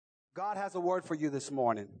God has a word for you this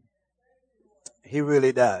morning. He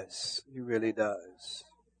really does. He really does.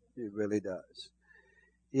 He really does.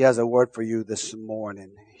 He has a word for you this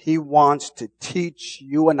morning. He wants to teach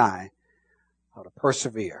you and I how to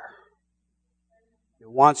persevere. He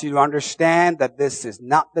wants you to understand that this is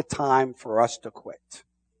not the time for us to quit.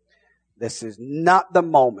 This is not the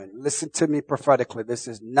moment. Listen to me prophetically. This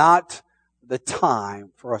is not the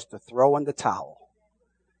time for us to throw in the towel.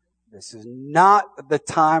 This is not the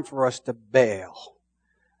time for us to bail.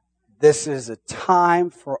 This is a time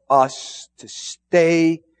for us to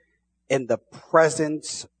stay in the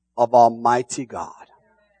presence of Almighty God.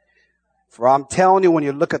 For I'm telling you, when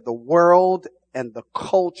you look at the world and the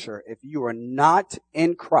culture, if you are not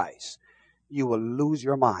in Christ, you will lose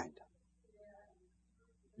your mind.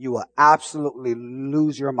 You will absolutely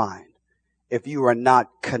lose your mind if you are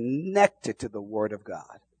not connected to the Word of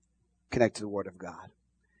God. Connected to the Word of God.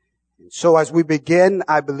 And so as we begin,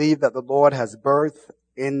 I believe that the Lord has birthed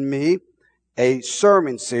in me a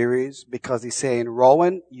sermon series because He's saying,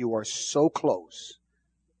 Rohan, you are so close.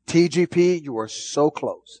 TGP, you are so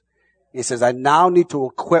close. He says, I now need to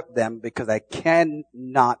equip them because I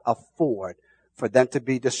cannot afford for them to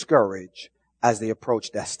be discouraged as they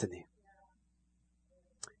approach destiny.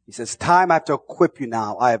 He says, time I have to equip you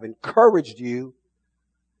now. I have encouraged you,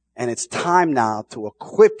 and it's time now to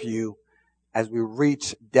equip you as we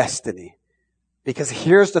reach destiny. Because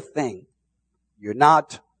here's the thing. You're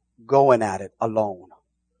not going at it alone.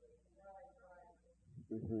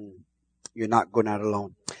 You're not going at it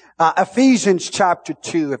alone. Ephesians chapter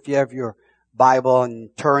 2, if you have your Bible and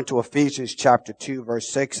turn to Ephesians chapter 2, verse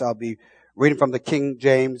 6, I'll be reading from the King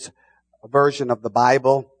James version of the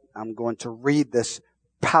Bible. I'm going to read this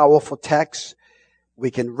powerful text.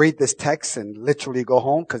 We can read this text and literally go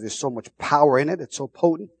home because there's so much power in it. It's so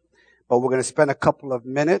potent. But we're going to spend a couple of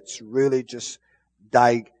minutes really just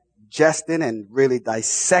digesting and really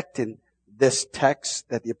dissecting this text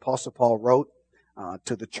that the Apostle Paul wrote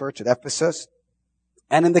to the church at Ephesus.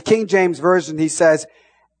 And in the King James Version, he says,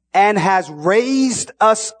 and has raised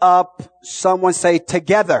us up, someone say,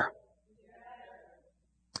 together.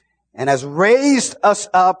 And has raised us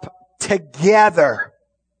up together.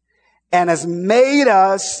 And has made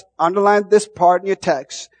us, underline this part in your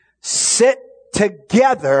text, sit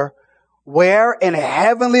together where in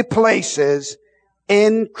heavenly places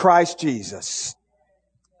in Christ Jesus.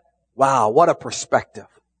 Wow, what a perspective.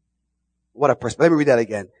 What a perspective. Let me read that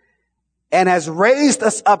again. And has raised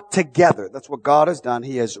us up together. That's what God has done.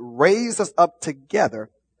 He has raised us up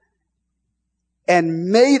together and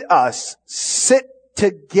made us sit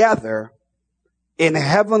together in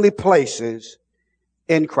heavenly places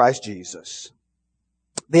in Christ Jesus.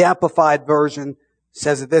 The Amplified Version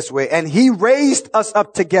says it this way, and He raised us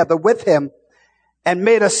up together with Him and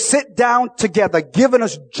made us sit down together, giving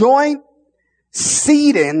us joint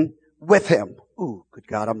seating with Him. Ooh, good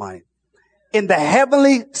God Almighty. In the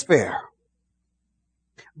heavenly sphere,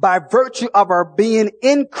 by virtue of our being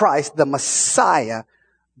in Christ, the Messiah,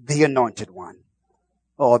 the Anointed One.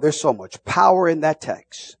 Oh, there's so much power in that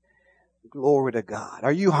text. Glory to God.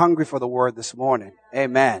 Are you hungry for the word this morning?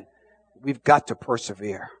 Amen. We've got to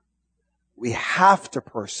persevere. We have to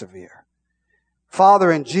persevere.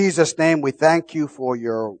 Father, in Jesus' name, we thank you for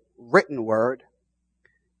your written word,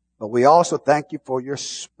 but we also thank you for your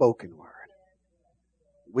spoken word.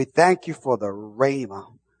 We thank you for the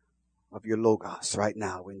rhema of your logos right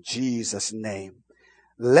now in Jesus' name.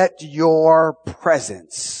 Let your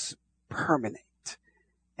presence permeate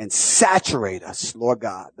and saturate us, Lord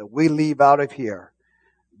God, that we leave out of here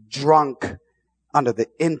drunk under the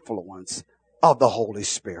influence of the Holy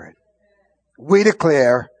Spirit. We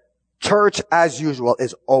declare church as usual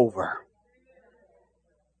is over.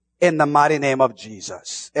 In the mighty name of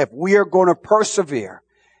Jesus. If we are going to persevere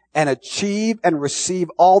and achieve and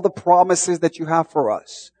receive all the promises that you have for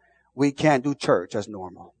us, we can't do church as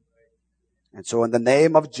normal. And so in the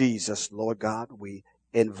name of Jesus, Lord God, we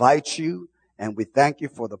invite you and we thank you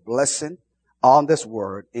for the blessing on this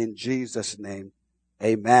word. In Jesus' name,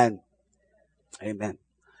 amen. Amen.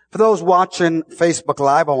 For those watching Facebook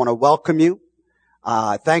Live, I want to welcome you.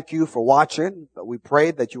 Thank you for watching. But we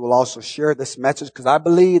pray that you will also share this message because I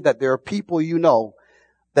believe that there are people you know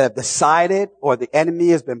that have decided or the enemy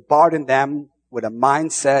has been bombarding them with a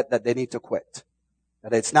mindset that they need to quit,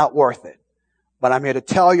 that it's not worth it. But I'm here to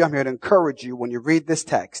tell you, I'm here to encourage you when you read this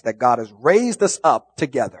text that God has raised us up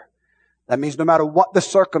together. That means no matter what the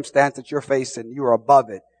circumstance that you're facing, you are above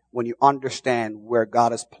it when you understand where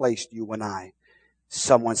God has placed you and I.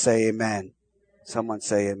 Someone say amen. Someone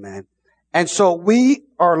say amen. And so we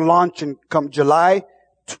are launching come July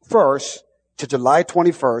 1st to July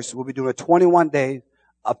 21st. We'll be doing a 21-day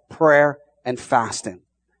of prayer and fasting.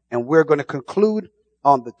 And we're going to conclude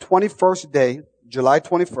on the 21st day, July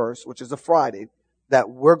 21st, which is a Friday, that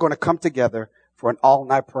we're going to come together for an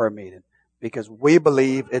all-night prayer meeting because we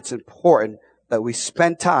believe it's important that we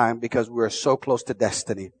spend time because we're so close to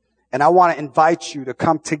destiny. And I want to invite you to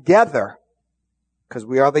come together because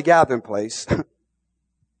we are the gathering place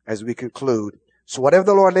as we conclude. So whatever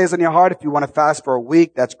the Lord lays on your heart, if you want to fast for a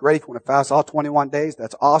week, that's great. If you want to fast all 21 days,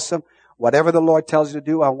 that's awesome. Whatever the Lord tells you to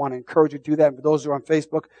do, I want to encourage you to do that. And for those who are on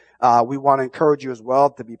Facebook, we want to encourage you as well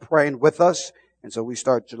to be praying with us. And so we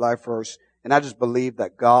start July 1st. And I just believe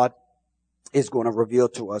that God is going to reveal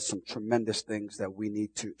to us some tremendous things that we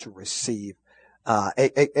need to receive.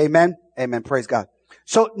 Amen. Amen. Praise God.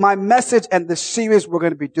 So my message and the series we're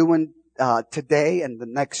going to be doing today and the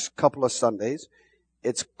next couple of Sundays,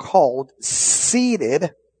 it's called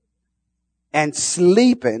Seated and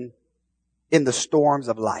Sleeping in the Storms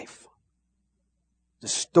of Life. The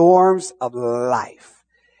storms of life.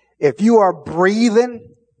 If you are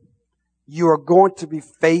breathing, you are going to be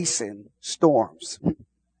facing storms.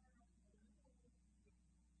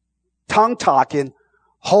 Tongue talking,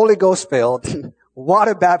 Holy Ghost filled,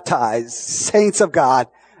 water baptized, saints of God,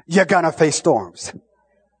 you're going to face storms.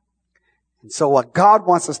 And so what God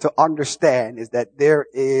wants us to understand is that there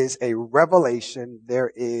is a revelation,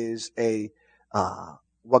 there is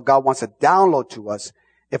what God wants to download to us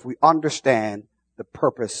if we understand the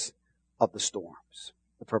purpose of the storms.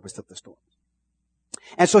 The purpose of the storms.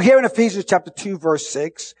 And so here in Ephesians chapter 2 verse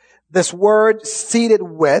 6, this word seated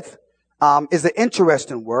with is an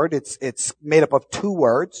interesting word. It's made up of two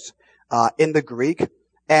words in the Greek.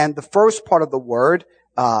 And the first part of the word,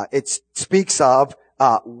 it speaks of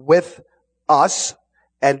with us.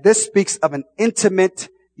 And this speaks of an intimate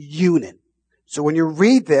union. So when you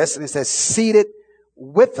read this and it says seated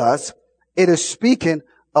with us, it is speaking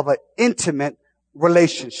of an intimate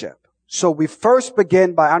relationship. So we first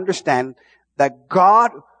begin by understanding that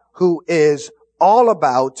God, who is all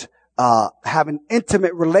about having an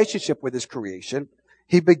intimate relationship with his creation,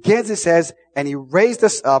 he begins, it says, and he raised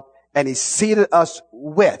us up and he seated us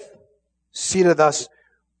with.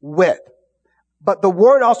 But the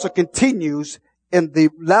word also continues in the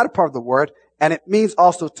latter part of the word, and it means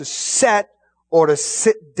also to set or to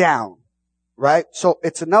sit down, right? So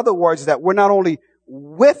it's in other words that we're not only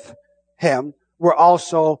with him, we're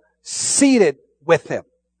also seated with him.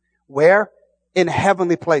 Where? In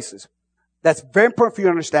heavenly places. That's very important for you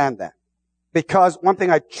to understand that. Because one thing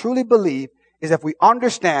I truly believe is if we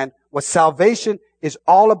understand what salvation is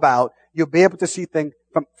all about, you'll be able to see things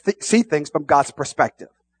from God's perspective.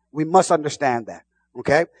 We must understand that.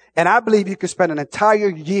 Okay? And I believe you could spend an entire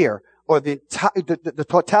year or the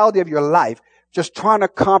totality of your life just trying to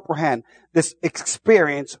comprehend this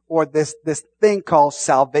experience or this thing called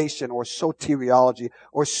salvation or soteriology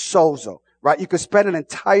or sozo, right? You could spend an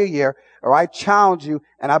entire year, or I challenge you,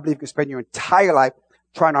 and I believe you can spend your entire life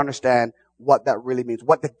trying to understand what that really means.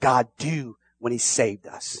 What did God do when he saved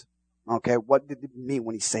us? Okay? What did it mean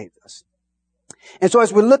when he saved us? And so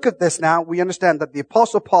as we look at this now, we understand that the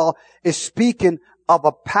Apostle Paul is speaking of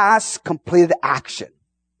a past completed action.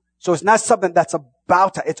 So it's not something that's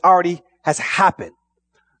about to, it's already has happened.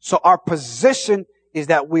 So our position is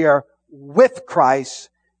that we are with Christ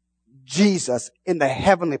Jesus in the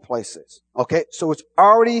heavenly places. Okay? So it's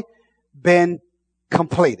already been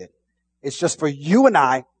completed. It's just for you and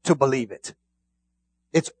I to believe it.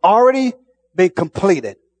 It's already been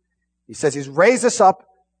completed. He says he's raised us up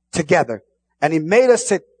together and he made us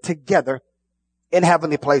sit together in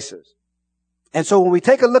heavenly places. And so when we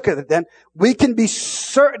take a look at it then, we can be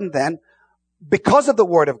certain then, because of the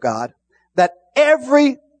word of God, that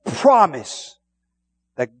every promise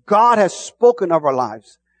that God has spoken of our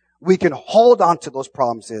lives, we can hold on to those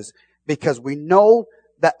promises because we know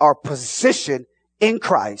that our position in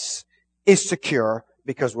Christ is secure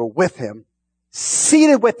because we're with him,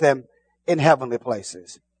 seated with him in heavenly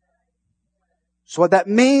places. So what that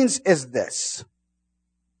means is this.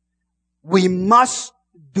 We must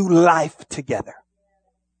do life together.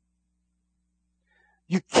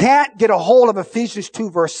 You can't get a hold of Ephesians 2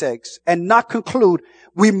 verse 6 and not conclude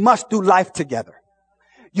we must do life together.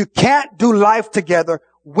 You can't do life together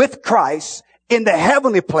with Christ in the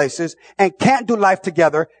heavenly places and can't do life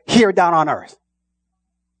together here down on earth.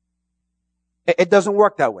 It doesn't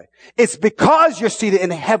work that way. It's because you're seated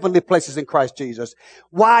in heavenly places in Christ Jesus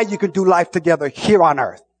why you can do life together here on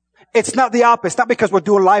earth. It's not the opposite. It's not because we're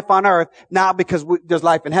doing life on earth now because there's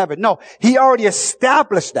life in heaven. No, he already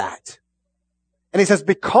established that. And he says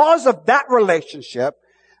because of that relationship,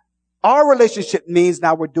 our relationship means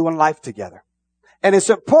now we're doing life together. And it's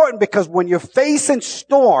important because when you're facing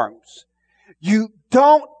storms, you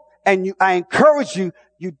don't, I encourage you,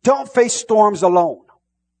 you don't face storms alone.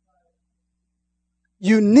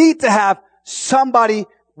 You need to have somebody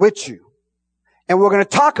with you. And we're going to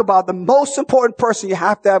talk about the most important person you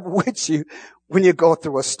have to have with you when you go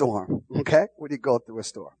through a storm. Okay? When you go through a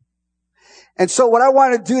storm. And so what I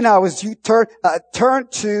want to do now is you turn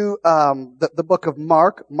to, the book of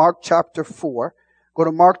Mark chapter 4. Go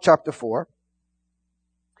to Mark chapter 4.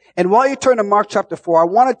 And while you turn to Mark chapter 4, I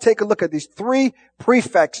want to take a look at these three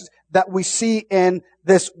prefixes that we see in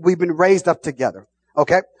this, we've been raised up together.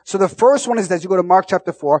 Okay? So the first one is that you go to Mark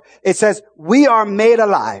chapter 4, it says, we are made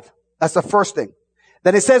alive. That's the first thing.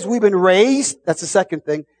 Then it says we've been raised. That's the second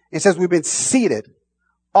thing. It says we've been seated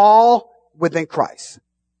all within Christ.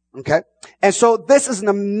 Okay? And so this is an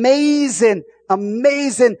amazing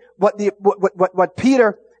what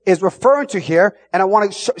Peter is referring to here. And I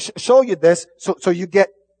want to show you this so you get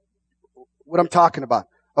what I'm talking about.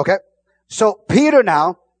 Okay? So Peter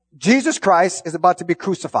now, Jesus Christ is about to be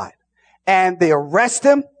crucified. And they arrest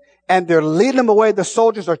him and they're leading him away. The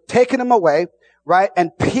soldiers are taking him away, right?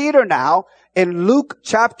 And Peter now, in Luke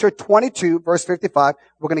chapter 22, verse 55,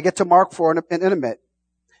 we're going to get to Mark 4 in a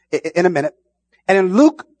minute. And in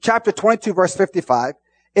Luke chapter 22, verse 55,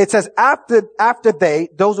 it says, after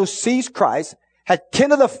those who seized Christ, had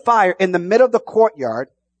kindled a fire in the middle of the courtyard,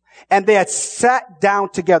 and they had sat down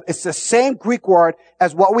together. It's the same Greek word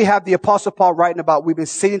as what we have the Apostle Paul writing about. We've been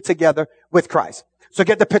sitting together with Christ. So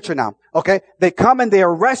get the picture now, okay? They come and they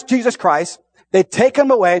arrest Jesus Christ. They take him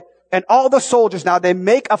away, and all the soldiers now, they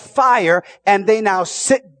make a fire, and they now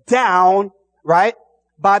sit down, right,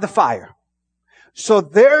 by the fire. So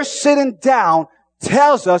their sitting down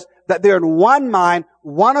tells us that they're in one mind,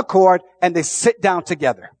 one accord, and they sit down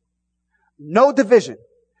together. No division.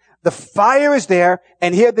 The fire is there,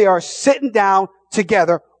 and here they are sitting down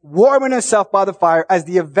together, warming themselves by the fire. As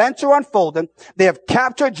the events are unfolding, they have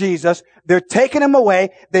captured Jesus. They're taking him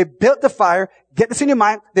away. They built the fire. Get this in your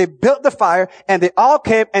mind. They built the fire, and they all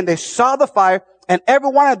came, and they saw the fire, and every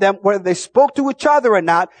one of them, whether they spoke to each other or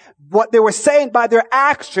not, what they were saying by their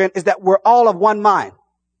action is that we're all of one mind.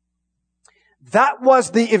 That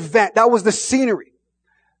was the event. That was the scenery.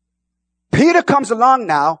 Peter comes along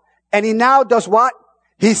now, and he now does what?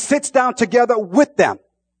 He sits down together with them.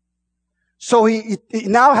 So he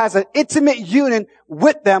now has an intimate union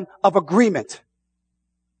with them of agreement.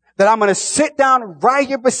 That I'm going to sit down right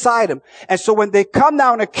here beside him. And so when they come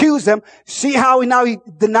now and accuse him, see how he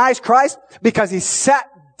denies Christ? Because he sat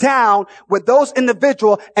down with those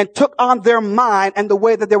individuals and took on their mind and the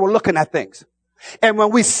way that they were looking at things. And when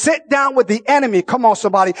we sit down with the enemy, come on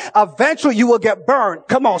somebody, eventually you will get burned.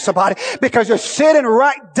 Come on somebody, because you're sitting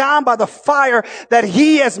right down by the fire that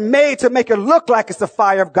he has made to make it look like it's the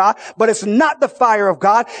fire of God, but it's not the fire of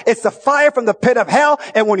God. It's the fire from the pit of hell.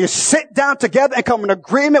 And when you sit down together and come in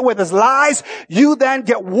agreement with his lies, you then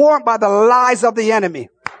get warmed by the lies of the enemy.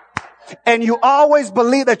 And you always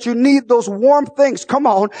believe that you need those warm things, come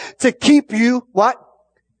on, to keep you what?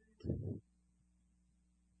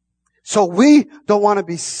 So we don't want to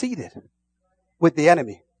be seated with the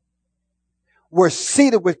enemy. We're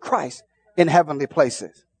seated with Christ in heavenly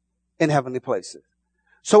places. In heavenly places.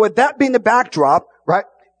 So with that being the backdrop, right?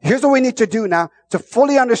 Here's what we need to do now to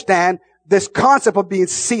fully understand this concept of being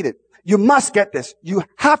seated. You must get this. You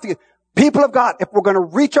have to get, people of God, if we're going to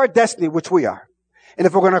reach our destiny, which we are, and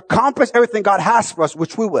if we're going to accomplish everything God has for us,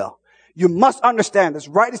 which we will, you must understand this.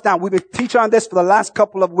 Write this down. We've been teaching on this for the last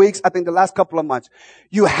couple of weeks. I think the last couple of months.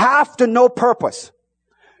 You have to know purpose.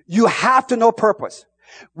 You have to know purpose.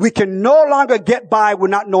 We can no longer get by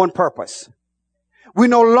with not knowing purpose. We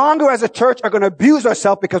no longer as a church are going to abuse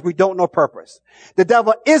ourselves because we don't know purpose. The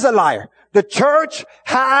devil is a liar. The church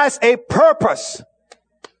has a purpose.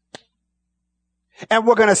 And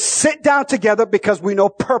we're going to sit down together because we know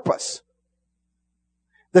purpose.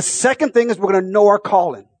 The second thing is we're going to know our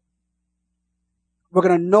calling. We're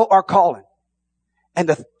going to know our calling. And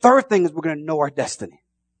the third thing is we're going to know our destiny.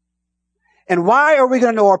 And why are we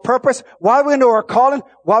going to know our purpose? Why are we going to know our calling?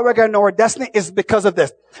 Why are we going to know our destiny? Is because of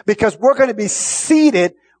this. Because we're going to be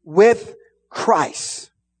seated with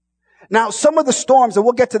Christ. Now, some of the storms, and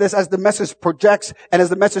we'll get to this as the message projects and as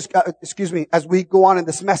the message, as we go on in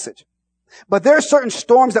this message. But there are certain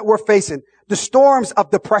storms that we're facing. The storms of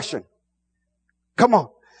depression. Come on.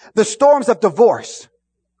 The storms of divorce.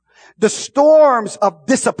 The storms of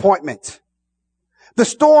disappointment. The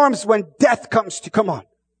storms when death comes to, come on,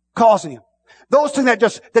 causing you. Those things that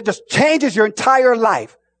just changes your entire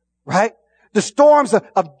life, right? The storms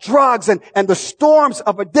of drugs and the storms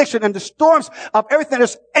of addiction and the storms of everything that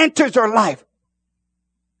just enters our life.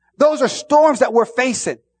 Those are storms that we're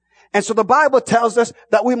facing. And so the Bible tells us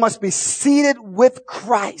that we must be seated with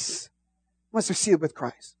Christ. We must be seated with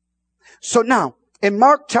Christ. So now, in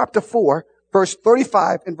Mark chapter 4, verse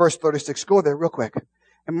 35 and verse 36, go there real quick.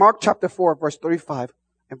 In Mark chapter 4, verse 35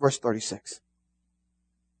 and verse 36.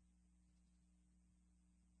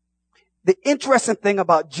 The interesting thing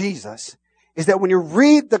about Jesus is that when you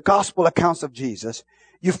read the gospel accounts of Jesus,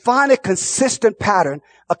 you find a consistent pattern,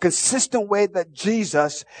 a consistent way that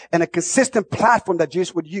Jesus, and a consistent platform that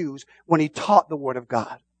Jesus would use when he taught the Word of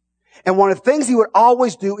God. And one of the things he would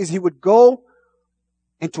always do is he would go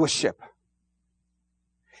into a ship.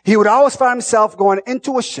 He would always find himself going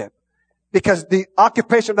into a ship because the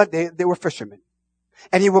occupation of that day, they were fishermen.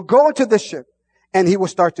 And he would go into the ship and he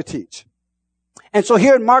would start to teach. And so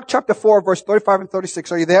here in Mark chapter 4, verse 35 and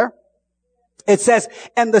 36, are you there? It says,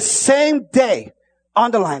 and the same day,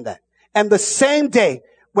 underline that, and the same day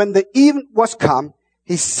when the even was come,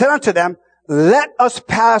 he said unto them, let us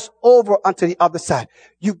pass over unto the other side.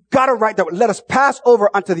 You gotta write that. Let us pass over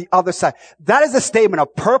unto the other side. That is a statement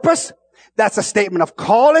of purpose. That's a statement of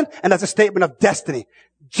calling, and that's a statement of destiny.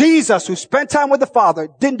 Jesus, who spent time with the Father,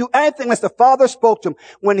 didn't do anything unless the Father spoke to him.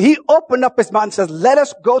 When he opened up his mouth and says, let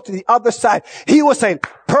us go to the other side, he was saying,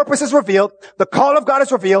 purpose is revealed, the call of God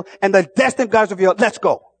is revealed, and the destiny of God is revealed. Let's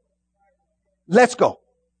go. Let's go.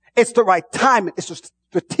 It's the right time. It's a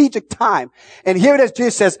strategic time. And here it is,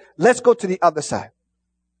 Jesus says, let's go to the other side.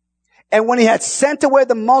 And when he had sent away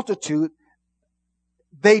the multitude,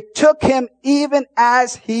 they took him even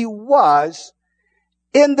as he was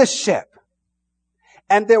in the ship.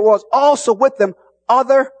 And there was also with them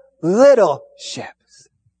other little ships.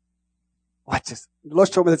 Watch this. The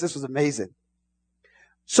Lord showed me that this was amazing.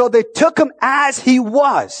 So they took him as he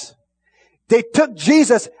was. They took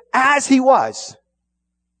Jesus as he was.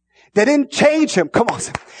 They didn't change him. Come on.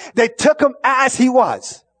 They took him as he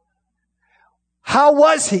was. How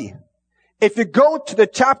was he? If you go to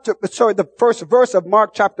the first verse of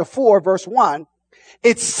Mark chapter 4, verse 1,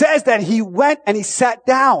 it says that he went and he sat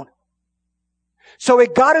down. So he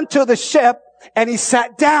got into the ship and he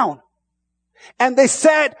sat down. And they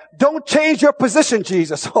said, don't change your position,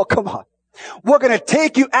 Jesus. Oh, come on. We're going to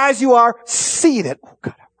take you as you are seated. Oh,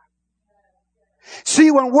 God.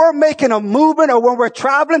 See, when we're making a movement or when we're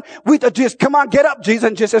traveling, we just, come on, get up, Jesus.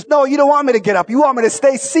 And Jesus says, no, you don't want me to get up. You want me to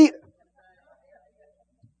stay seated.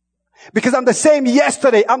 Because I'm the same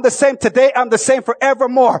yesterday, I'm the same today, I'm the same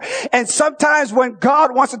forevermore. And sometimes when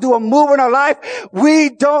God wants to do a move in our life, we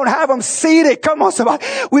don't have him seated. Come on, somebody.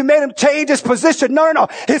 We made him change his position. No.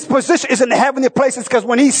 His position is in the heavenly places because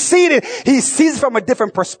when he's seated from a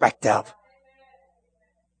different perspective.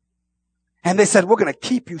 And they said, we're going to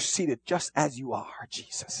keep you seated just as you are,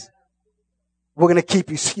 Jesus. We're going to keep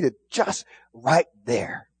you seated just right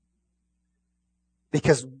there.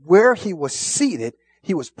 Because where he was seated,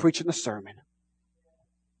 he was preaching the sermon.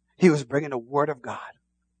 He was bringing the word of God.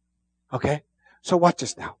 Okay? So watch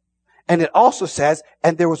this now. And it also says,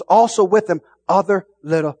 and there was also with them other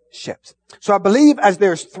little ships. So I believe as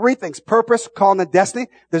there's three things, purpose, calling, and destiny,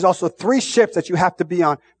 there's also three ships that you have to be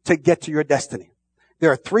on to get to your destiny.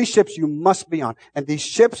 There are three ships you must be on, and these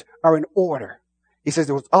ships are in order. He says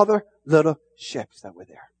there was other little ships that were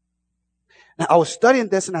there. Now, I was studying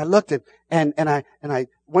this and I looked at, and I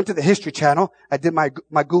went to the History Channel. I did my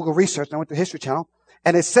Google research and I went to the History Channel.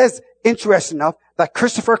 And it says, interesting enough, that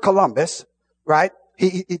Christopher Columbus, right?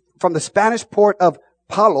 He from the Spanish port of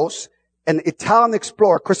Palos, an Italian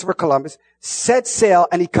explorer, Christopher Columbus, set sail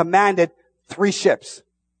and he commanded three ships.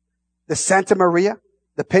 The Santa Maria,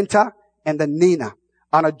 the Pinta, and the Nina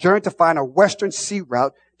on a journey to find a western sea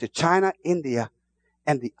route to China, India,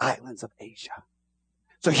 and the islands of Asia.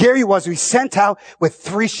 So here he was, sent out with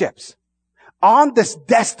three ships on this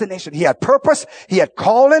destination. He had purpose, he had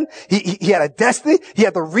calling, he had a destiny, he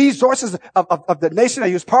had the resources of the nation that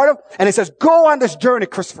he was part of. And it says, go on this journey,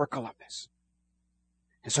 Christopher Columbus.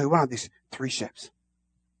 And so he went on these three ships.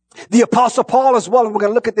 The Apostle Paul as well, and we're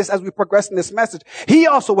going to look at this as we progress in this message. He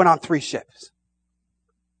also went on three ships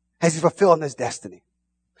as he's fulfilling his destiny.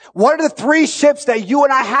 What are the three ships that you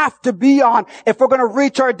and I have to be on if we're going to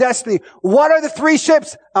reach our destiny? What are the three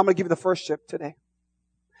ships? I'm going to give you the first ship today.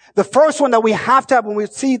 The first one that we have to have when we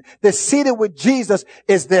see this seated with Jesus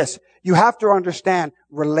is this. You have to understand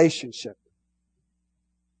relationship.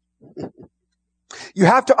 You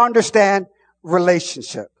have to understand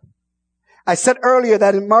relationship. I said earlier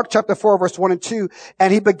that in Mark chapter 4, verse 1 and 2,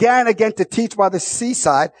 and he began again to teach by the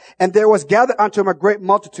seaside, and there was gathered unto him a great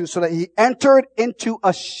multitude, so that he entered into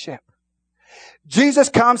a ship. Jesus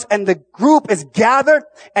comes and the group is gathered,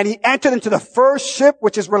 and he entered into the first ship,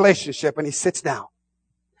 which is relationship, and he sits down.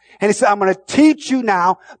 And he said, I'm going to teach you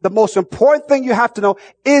now. The most important thing you have to know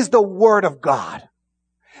is the Word of God.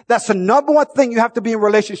 That's the number one thing you have to be in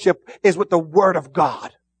relationship is with the Word of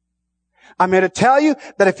God. I'm here to tell you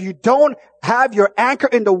that if you don't have your anchor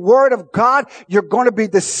in the Word of God, you're going to be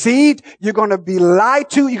deceived. You're going to be lied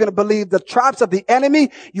to. You're going to believe the traps of the enemy.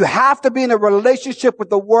 You have to be in a relationship with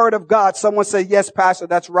the Word of God. Someone say, yes, Pastor,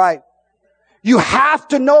 that's right. You have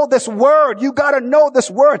to know this Word. You got to know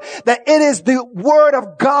this Word, that it is the Word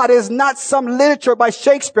of God. It is not some literature by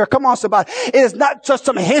Shakespeare. Come on, somebody. It is not just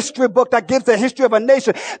some history book that gives the history of a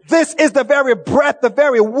nation. This is the very breath, the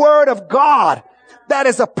very Word of God that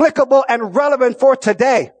is applicable and relevant for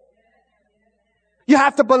today. You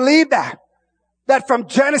have to believe that from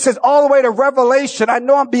Genesis all the way to Revelation. I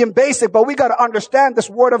know I'm being basic, but we got to understand this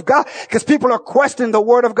Word of God because people are questioning the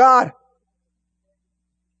Word of God.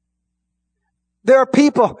 There are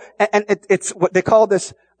people, and it's what they call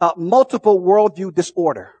this multiple worldview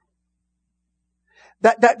disorder.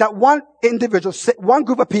 That one individual, one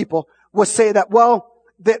group of people will say that, well,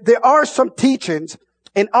 there are some teachings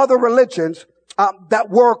in other religions that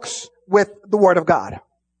works with the Word of God.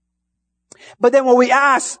 But then when we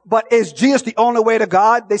ask, but is Jesus the only way to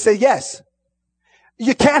God? They say yes.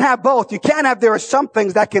 You can't have both. You can't have, there are some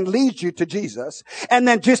things that can lead you to Jesus and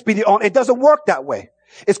then just be the only. It doesn't work that way.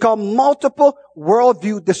 It's called multiple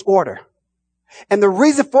worldview disorder. And the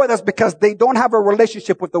reason for that is because they don't have a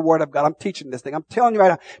relationship with the Word of God. I'm teaching this thing. I'm telling you right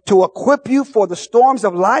now, to equip you for the storms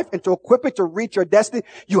of life and to equip you to reach your destiny,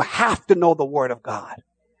 you have to know the Word of God.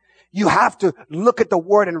 You have to look at the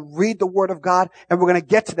Word and read the Word of God. And we're going to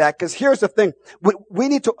get to that because here's the thing. We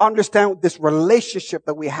need to understand this relationship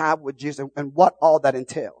that we have with Jesus and what all that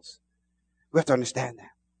entails. We have to understand that.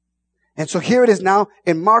 And so here it is now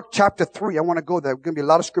in Mark chapter 3. I want to go there. There's going to be a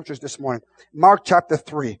lot of scriptures this morning. Mark chapter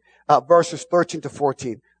 3, verses 13 to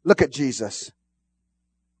 14. Look at Jesus.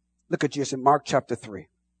 Look at Jesus in Mark chapter 3,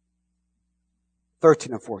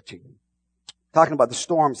 13 and 14. Talking about the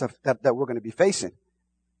storms that we're going to be facing.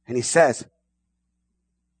 And he says,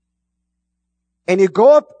 and he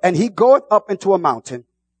goeth up into a mountain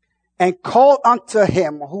and called unto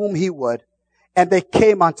him whom he would, and they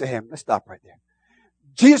came unto him. Let's stop right there.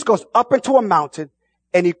 Jesus goes up into a mountain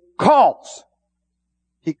and he calls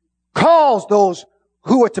those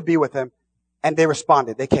who were to be with him, and they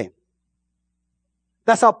responded. They came.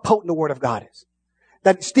 That's how potent the Word of God is.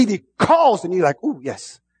 That Stevie calls and you're like, ooh,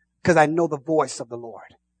 yes, because I know the voice of the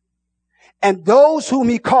Lord. And those whom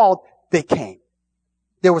he called, they came.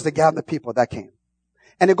 There was a gathering of people that came.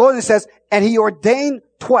 And it goes and says, and he ordained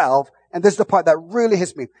 12, and this is the part that really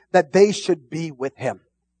hits me, that they should be with him.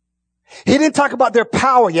 He didn't talk about their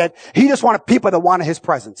power yet. He just wanted people that wanted his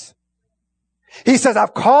presence. He says,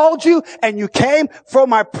 I've called you and you came for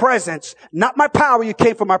my presence, not my power. You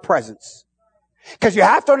came for my presence. Because you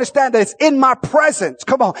have to understand that it's in my presence.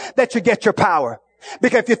 Come on, that you get your power.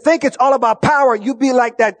 Because if you think it's all about power, you be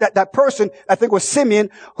like that person, I think it was Simeon,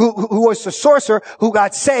 who was a sorcerer, who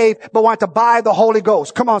got saved, but wanted to buy the Holy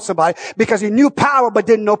Ghost. Come on, somebody. Because he knew power, but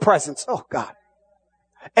didn't know presence. Oh, God.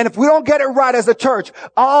 And if we don't get it right as a church,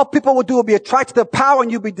 all people will do will be attracted to power,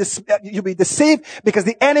 and you'll be deceived because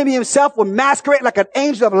the enemy himself will masquerade like an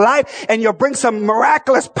angel of light, and you'll bring some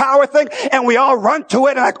miraculous power thing, and we all run to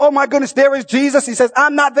it and like, oh my goodness, there is Jesus. He says,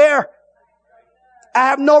 I'm not there. I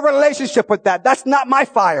have no relationship with that. That's not my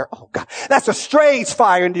fire. Oh God. That's a strange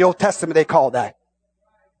fire in the Old Testament. They call that.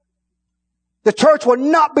 The church will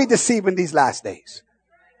not be deceived in these last days.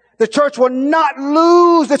 The church will not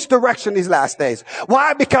lose its direction these last days.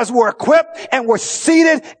 Why? Because we're equipped and we're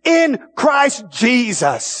seated in Christ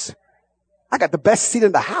Jesus. I got the best seat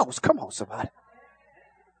in the house. Come on, somebody.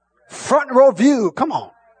 Front row view. Come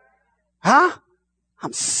on. Huh?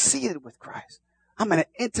 I'm seated with Christ. I'm in an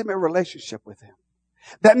intimate relationship with him.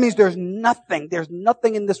 That means there's nothing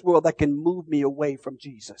in this world that can move me away from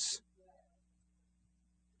Jesus.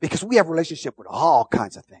 Because we have a relationship with all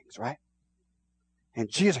kinds of things, right? And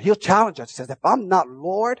Jesus, he'll challenge us. He says, if I'm not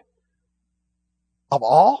Lord of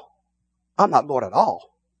all, I'm not Lord at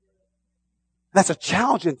all. That's a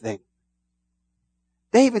challenging thing.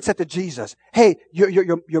 They even said to Jesus, hey,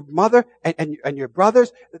 your mother and your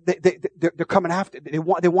brothers, they're coming after, they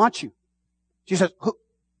want you. Jesus says,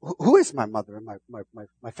 who is my mother and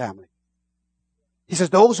my family? He says,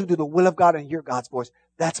 those who do the will of God and hear God's voice,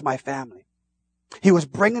 that's my family. He was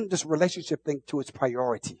bringing this relationship thing to its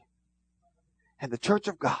priority. And the church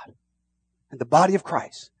of God and the body of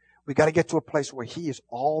Christ, we got to get to a place where he is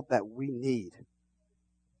all that we need.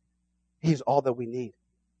 He is all that we need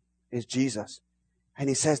is Jesus. And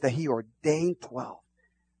he says that he ordained 12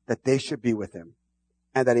 that they should be with him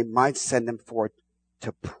and that he might send them forth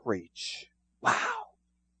to preach. Wow.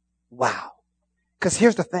 Wow. Because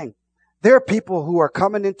here's the thing. There are people who are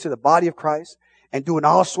coming into the body of Christ and doing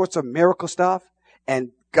all sorts of miracle stuff,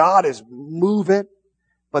 and God is moving,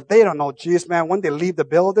 but they don't know Jesus, man. When they leave the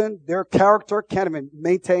building, their character can't even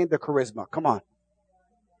maintain the charisma. Come on.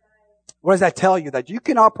 What does that tell you? That you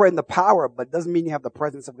can operate in the power, but it doesn't mean you have the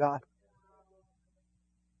presence of God.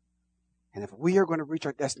 And if we are going to reach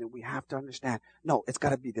our destiny, we have to understand, no, it's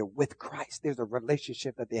got to be there with Christ. There's a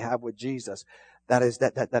relationship that they have with Jesus that is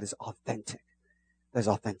authentic. That is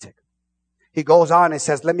authentic. He goes on and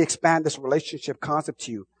says, let me expand this relationship concept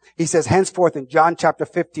to you. He says, henceforth in John chapter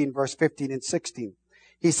 15, verse 15 and 16,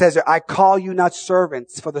 he says, I call you not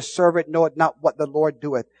servants, for the servant knoweth not what the Lord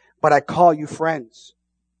doeth, but I call you friends.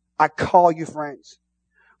 I call you friends.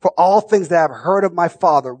 For all things that I have heard of my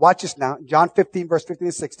Father, watch this now, John 15, verse 15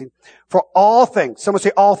 and 16. For all things, someone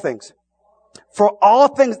say all things. For all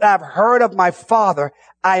things that I have heard of my Father,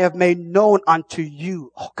 I have made known unto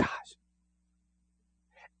you. Oh gosh.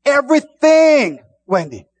 Everything,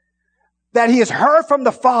 Wendy, that he has heard from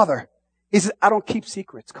the Father, he says, I don't keep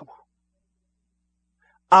secrets. Come on.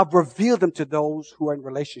 I've revealed them to those who are in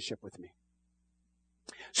relationship with me.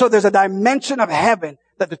 So there's a dimension of heaven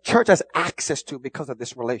that the church has access to because of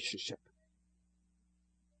this relationship.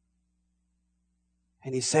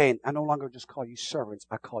 And he's saying, I no longer just call you servants,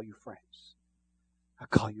 I call you friends. I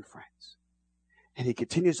call you friends. And he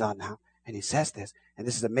continues on now, and he says this, and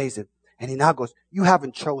this is amazing. And he now goes, you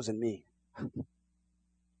haven't chosen me.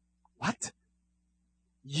 What?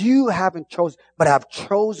 You haven't chosen, but I've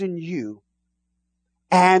chosen you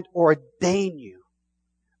and ordained you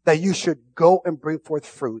that you should go and bring forth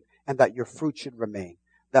fruit, and that your fruit should remain.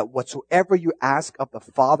 That whatsoever you ask of the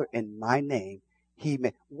Father in my name, he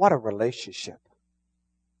may. What a relationship.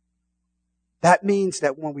 That means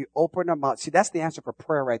that when we open our mouth, see, that's the answer for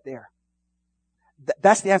prayer right there.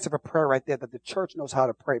 That's the answer for prayer right there, that the church knows how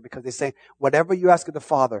to pray, because they say, whatever you ask of the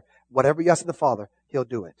Father, he'll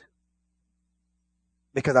do it.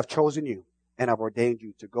 Because I've chosen you and I've ordained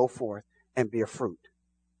you to go forth and bear fruit.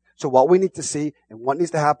 So what we need to see and what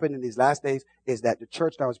needs to happen in these last days is that the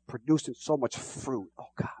church now is producing so much fruit. Oh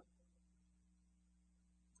God.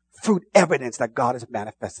 Fruit evidence that God has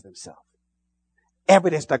manifested himself.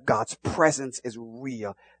 Evidence that God's presence is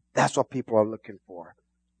real. That's what people are looking for.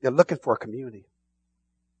 They're looking for a community.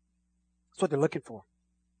 That's what they're looking for.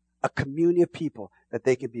 A community of people that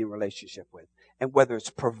they can be in relationship with. And whether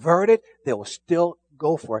it's perverted, they will still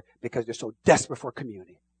go for it because they're so desperate for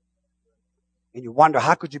community. And you wonder,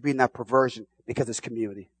 how could you be in that perversion? Because it's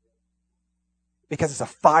community. Because it's a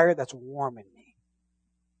fire that's warming me.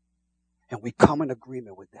 And we come in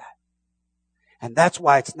agreement with that. And that's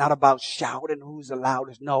why it's not about shouting who's the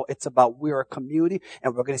loudest. No, it's about we're a community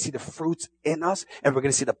and we're going to see the fruits in us and we're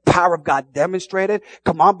going to see the power of God demonstrated.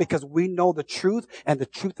 Come on, because we know the truth and the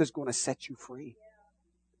truth is going to set you free.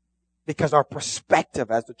 Because our perspective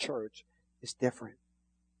as the church is different.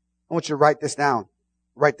 I want you to write this down.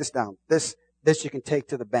 Write this down. This you can take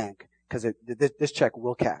to the bank because this check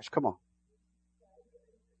will cash. Come on.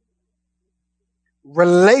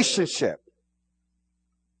 Relationship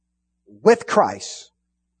with Christ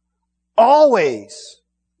always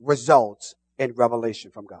results in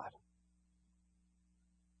revelation from God.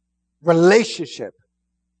 Relationship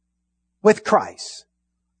with Christ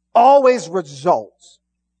always results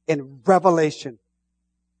in revelation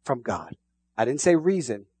from God. I didn't say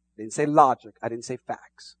reason. I didn't say logic. I didn't say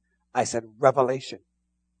facts. I said revelation.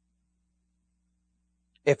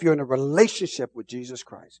 If you're in a relationship with Jesus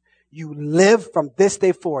Christ, you live from this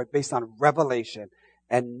day forward based on revelation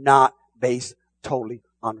and not based totally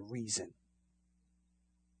on reason.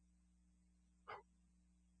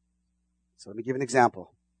 So let me give an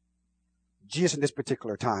example. Jesus in this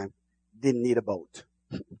particular time didn't need a boat.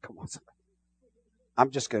 Come on, somebody. I'm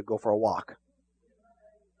just going to go for a walk.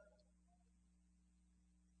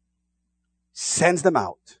 Sends them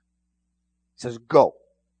out. Says, go.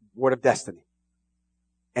 Word of destiny.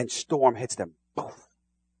 And storm hits them. Poof.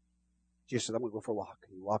 Jesus says, I'm going to go for a walk.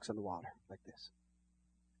 And he walks on the water like this.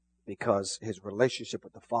 Because his relationship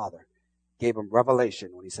with the Father gave him revelation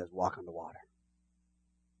when he says, walk on the water.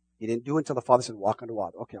 He didn't do it until the Father said, walk on the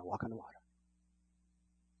water. Okay, I'll walk on the water.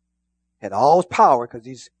 He had all his power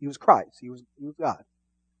because he was Christ. He was God.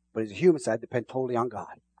 But his human side depended totally on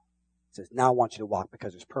God. He says, now I want you to walk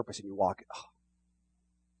because there's purpose in you walking. Oh.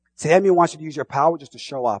 See, the enemy wants you to use your power just to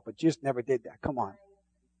show off, but Jesus never did that. Come on.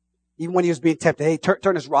 Even when he was being tempted, hey,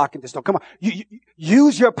 turn this rock into stone. Come on. You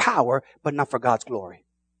use your power, but not for God's glory.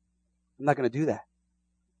 I'm not going to do that.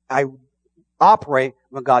 I operate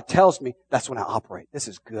when God tells me, that's when I operate. This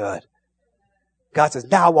is good. God says,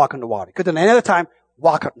 now walk on the water. Because then another time,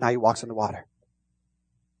 walk up. Now he walks on the water.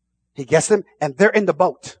 He gets them, and they're in the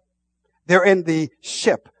boat. They're in the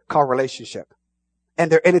ship called relationship.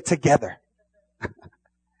 And they're in it together.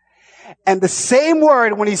 And the same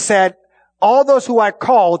word when he said, all those who I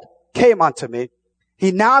called came unto me.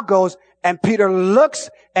 He now goes, and Peter looks,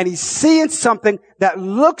 and he's seeing something that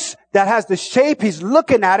has the shape. He's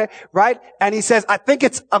looking at it, right? And he says, I think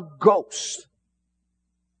it's a ghost.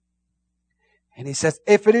 And he says,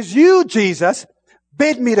 if it is you, Jesus,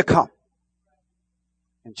 bid me to come.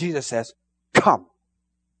 And Jesus says, come.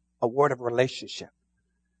 A word of relationship.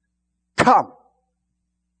 Come.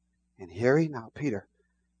 And here Peter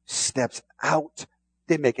steps out.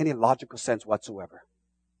 Didn't make any logical sense whatsoever.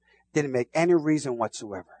 Didn't make any reason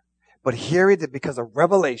whatsoever. But here he did, because of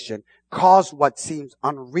revelation, caused what seems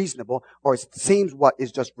unreasonable, or it seems what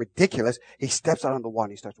is just ridiculous. He steps out on the water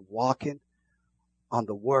and he starts walking on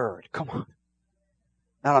the word. Come on.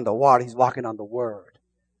 Not on the water, he's walking on the word.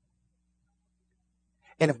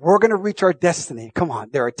 And if we're going to reach our destiny, come on,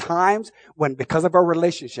 there are times when, because of our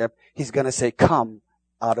relationship, he's going to say, come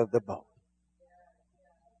out of the boat.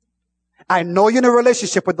 I know you're in a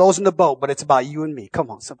relationship with those in the boat, but it's about you and me.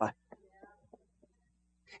 Come on, somebody.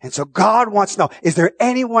 And so God wants to know, is there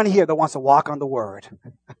anyone here that wants to walk on the word?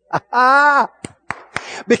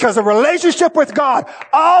 Because a relationship with God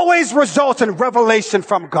always results in revelation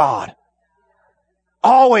from God.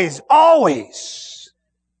 Always, always.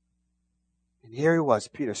 And here he was.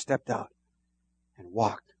 Peter stepped out and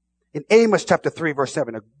walked. In Amos chapter 3, verse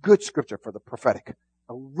 7, a good scripture for the prophetic.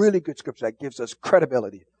 A really good scripture that gives us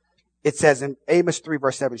credibility. It says in Amos 3,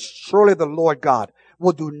 verse 7, surely the Lord God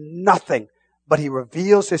will do nothing, but he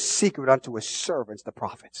reveals his secret unto his servants, the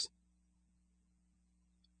prophets.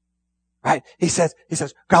 Right? He says,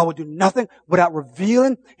 God will do nothing without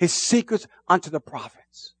revealing his secrets unto the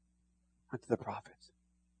prophets. Unto the prophets.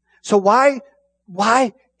 So why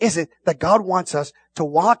is it that God wants us to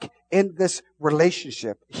walk in this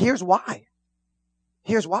relationship? Here's why.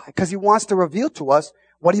 Because he wants to reveal to us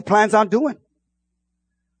what he plans on doing.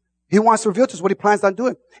 He wants to reveal to us what he plans on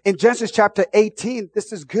doing. In Genesis chapter 18,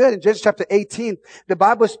 this is good. In Genesis chapter 18, the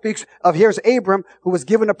Bible speaks of, here's Abram who was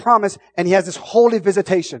given a promise, and he has this holy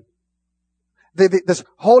visitation. This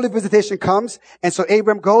holy visitation comes, and so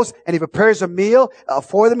Abram goes and he prepares a meal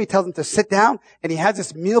for them. He tells them to sit down, and he has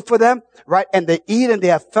this meal for them, right? And they eat and they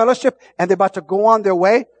have fellowship, and they're about to go on their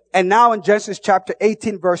way. And now in Genesis chapter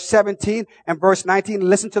 18, verse 17 and verse 19,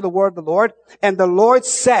 listen to the word of the Lord. And the Lord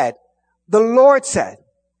said,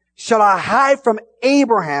 shall I hide from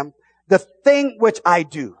Abraham the thing which I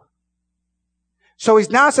do? So he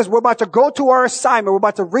now says, we're about to go to our assignment. We're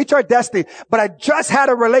about to reach our destiny. But I just had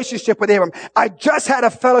a relationship with Abraham. I just had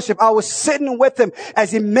a fellowship. I was sitting with him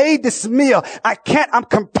as he made this meal. I'm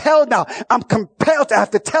compelled now. I'm compelled to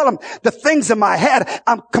have to tell him the things in my head.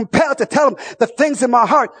 I'm compelled to tell him the things in my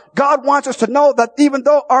heart. God wants us to know that even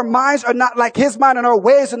though our minds are not like his mind and our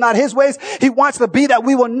ways are not his ways, he wants to be that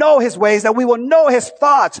we will know his ways, that we will know his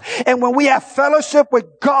thoughts. And when we have fellowship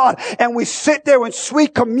with God and we sit there in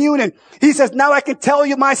sweet communion, he says, now I can tell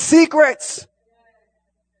you my secrets.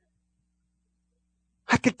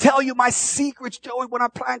 I can tell you my secrets, Joey, what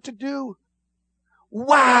I'm planning to do.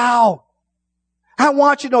 Wow. I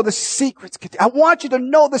want you to know the secrets. I want you to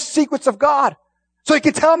know the secrets of God so you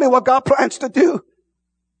can tell me what God plans to do.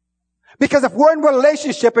 Because if we're in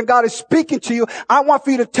relationship and God is speaking to you, I want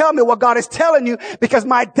for you to tell me what God is telling you, because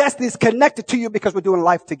my destiny is connected to you because we're doing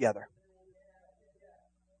life together.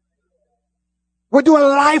 We're doing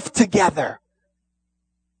life together.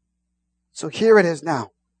 So here it is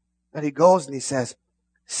now that he goes and he says,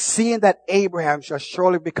 seeing that Abraham shall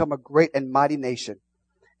surely become a great and mighty nation,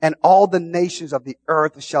 and all the nations of the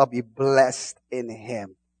earth shall be blessed in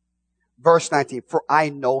him. Verse 19, for I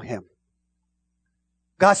know him.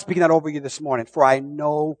 God's speaking that over you this morning. For I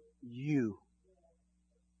know you.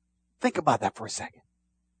 Think about that for a second.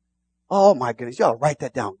 Oh my goodness. You ought to write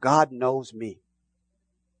that down. God knows me.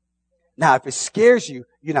 Now, if it scares you,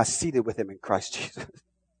 you're not seated with him in Christ Jesus.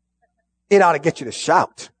 It ought to get you to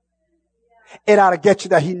shout. It ought to get you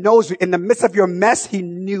that he knows you. In the midst of your mess, he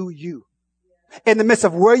knew you. In the midst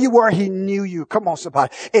of where you were, he knew you. Come on,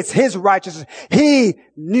 somebody. It's his righteousness. He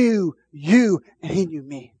knew you and he knew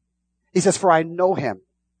me. He says, for I know him.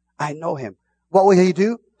 I know him. What will he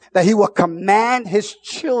do? That he will command his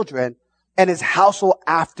children and his household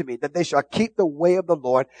after me, that they shall keep the way of the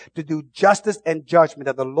Lord to do justice and judgment,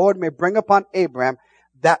 that the Lord may bring upon Abraham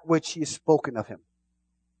that which he has spoken of him.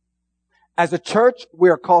 As a church, we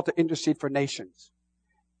are called to intercede for nations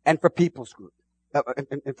and for people's group,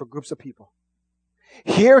 and for groups of people.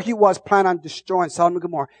 Here he was planning on destroying Sodom and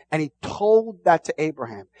Gomorrah, and he told that to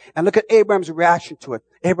Abraham. And look at Abraham's reaction to it.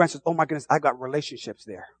 Abraham says, oh my goodness, I got relationships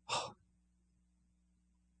there.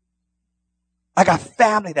 I got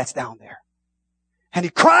family that's down there. And he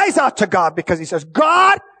cries out to God because he says,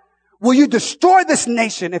 God, will you destroy this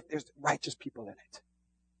nation if there's righteous people in it?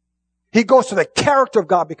 He goes to the character of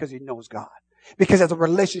God because he knows God. Because he has a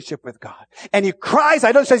relationship with God. And he cries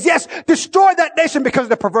out and says, yes, destroy that nation because of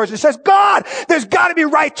the perversion. He says, God, there's got to be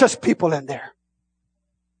righteous people in there.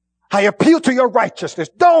 I appeal to your righteousness.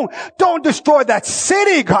 Don't destroy that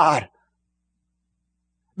city, God.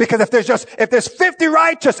 Because if there's 50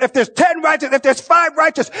 righteous, if there's 10 righteous, if there's 5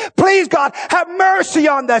 righteous, please God, have mercy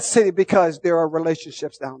on that city because there are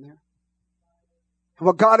relationships down there. And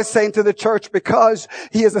what God is saying to the church, because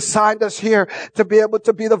he has assigned us here to be able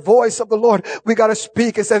to be the voice of the Lord, we got to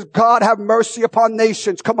speak. It says, God, have mercy upon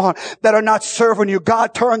nations. Come on, that are not serving you.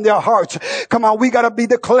 God, turn their hearts. Come on, we got to be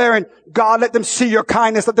declaring, God, let them see your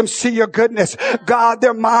kindness. Let them see your goodness. God,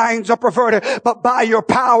 their minds are perverted, but by your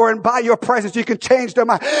power and by your presence, you can change their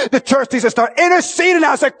mind. The church needs to start interceding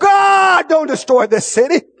now. Say, God, don't destroy this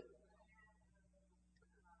city.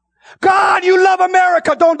 God, you love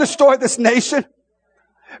America. Don't destroy this nation.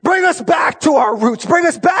 Bring us back to our roots. Bring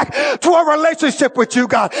us back to our relationship with you,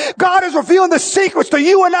 God. God is revealing the secrets to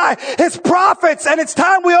you and I, his prophets, and it's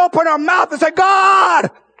time we open our mouth and say, God,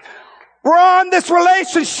 we're on this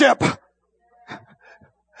relationship.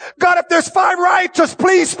 God, if there's 5 righteous,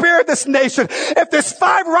 please spare this nation. If there's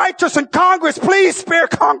 5 righteous in Congress, please spare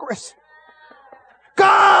Congress.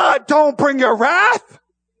 God, don't bring your wrath.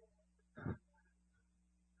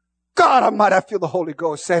 God Almighty, I feel the Holy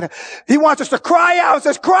Ghost saying it. He wants us to cry out. He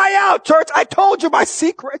says, cry out, church. I told you my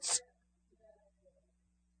secrets.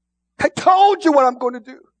 I told you what I'm going to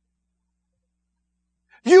do.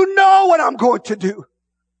 You know what I'm going to do.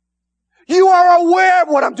 You are aware of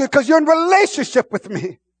what I'm doing because you're in relationship with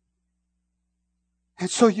me. And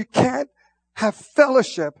so you can't have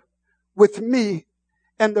fellowship with me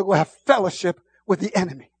and then we'll have fellowship with the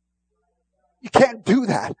enemy. You can't do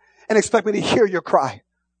that and expect me to hear your cry.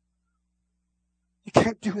 You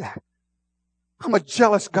can't do that. I'm a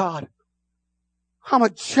jealous God. I'm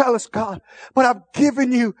a jealous God. But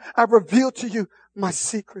I've revealed to you my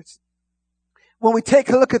secrets. When we take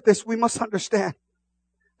a look at this, we must understand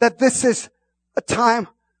that this is a time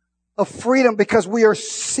of freedom because we are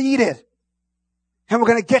seated. And we're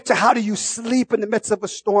going to get to how do you sleep in the midst of a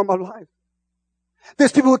storm of life.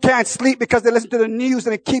 There's people who can't sleep because they listen to the news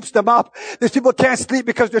and it keeps them up. There's people who can't sleep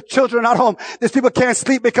because their children are not home. There's people who can't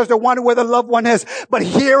sleep because they're wondering where their loved one is. But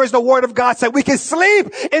here is the word of God saying we can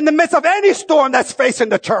sleep in the midst of any storm that's facing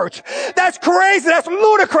the church. That's crazy. That's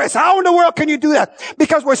ludicrous. How in the world can you do that?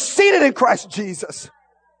 Because we're seated in Christ Jesus.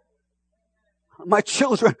 My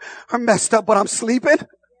children are messed up, but I'm sleeping.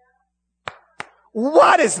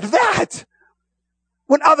 What is that?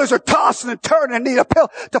 When others are tossing and turning and need a pill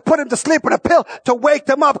to put them to sleep and a pill to wake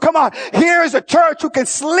them up. Come on. Here is a church who can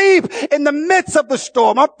sleep in the midst of the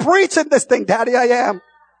storm. I'm preaching this thing, Daddy. I am.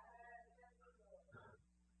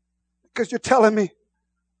 Because you're telling me,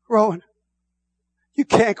 Rohan, you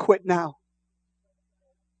can't quit now.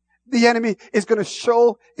 The enemy is going to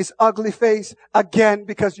show his ugly face again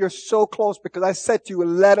because you're so close. Because I said to you,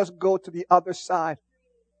 let us go to the other side.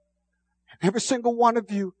 And every single one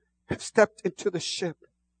of you have stepped into the ship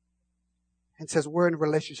and says, we're in a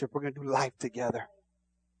relationship. We're going to do life together.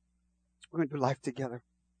 We're going to do life together.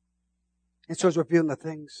 And so he's revealing the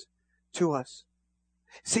things to us.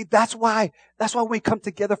 See, that's why when we come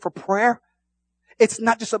together for prayer, it's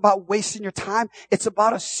not just about wasting your time. It's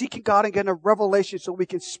about us seeking God and getting a revelation so we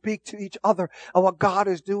can speak to each other of what God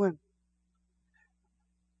is doing.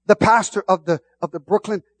 The pastor of the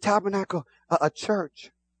Brooklyn Tabernacle, a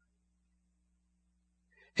church,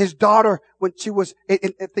 his daughter, when she was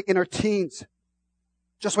in her teens,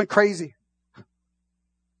 just went crazy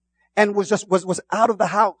and was out of the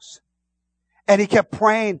house. And he kept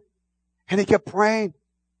praying and he kept praying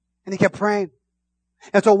and he kept praying.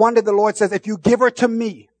 And so one day the Lord says, if you give her to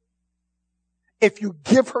me, I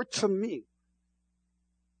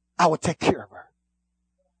will take care of her.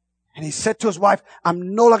 And he said to his wife,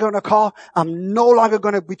 I'm no longer going to call. I'm no longer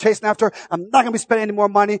going to be chasing after her. I'm not going to be spending any more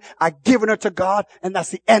money. I've given her to God, and that's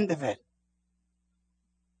the end of it.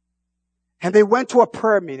 And they went to a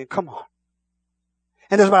prayer meeting. Come on.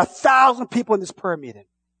 And there's about 1,000 people in this prayer meeting.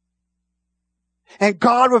 And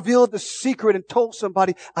God revealed the secret and told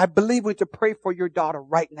somebody, I believe we need to pray for your daughter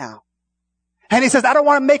right now. And he says, I don't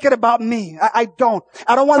want to make it about me. I don't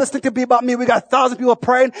want this thing to be about me. We got 1,000 people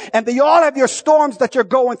praying and they all have your storms that you're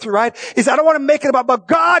going through, right? He said, I don't want to make it about, but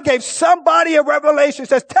God gave somebody a revelation. He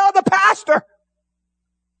says, tell the pastor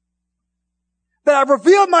that I've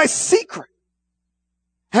revealed my secret.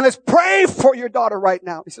 And let's pray for your daughter right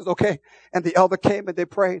now. He says, okay. And the elder came and they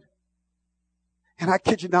prayed. And I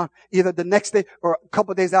kid you not, either the next day or a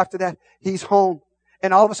couple of days after that, he's home.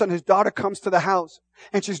 And all of a sudden his daughter comes to the house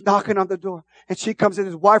and she's knocking on the door. And she comes in,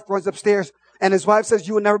 his wife runs upstairs. And his wife says,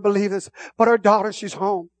 you will never believe this. But her daughter, she's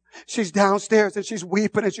home. She's downstairs and she's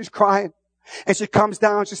weeping and she's crying. And she comes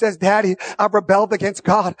down. She says, Daddy, I've rebelled against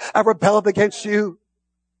God. I've rebelled against you.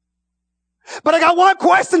 But I got one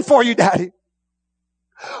question for you, Daddy.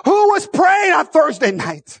 Who was praying on Thursday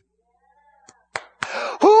night?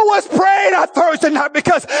 Who was praying on Thursday night?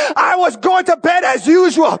 Because I was going to bed as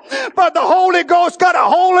usual, but the Holy Ghost got a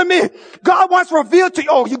hold of me. God wants to reveal to you.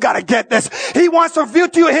 Oh, you got to get this. He wants to reveal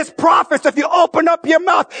to you his prophets. If you open up your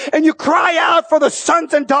mouth and you cry out for the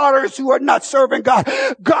sons and daughters who are not serving God,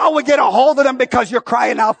 God will get a hold of them because you're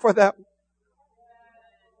crying out for them.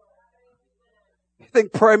 You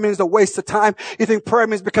think prayer means a waste of time? You think prayer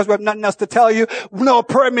means because we have nothing else to tell you? No,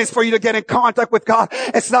 prayer means for you to get in contact with God.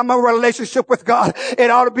 It's not my relationship with God. It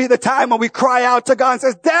ought to be the time when we cry out to God and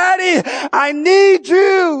says, Daddy, I need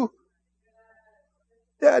you.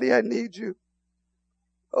 Daddy, I need you.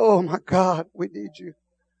 Oh my God, we need you.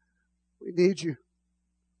 We need you.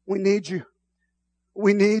 We need you.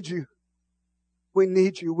 We need you. We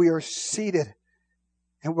need you. We are seated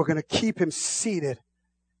and we're going to keep him seated.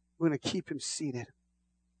 We're going to keep him seated.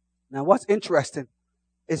 Now, what's interesting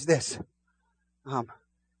is this.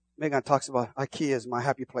 Meggon talks about IKEA is my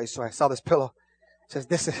happy place. So I saw this pillow. It says,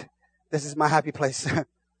 this is my happy place.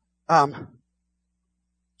 But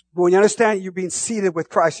when you understand you're being seated with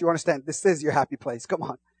Christ, you understand this is your happy place. Come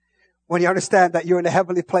on. When you understand that you're in the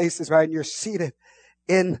heavenly places, right? And you're seated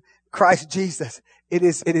in Christ Jesus, it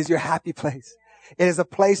is your happy place. It is a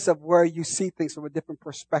place of where you see things from a different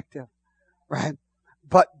perspective, right?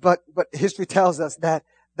 But history tells us that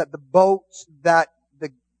the boats that the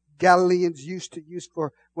Galileans used to use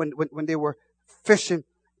for when they were fishing,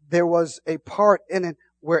 there was a part in it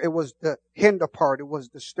where it was the hinder part, it was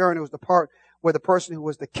the stern, it was the part where the person who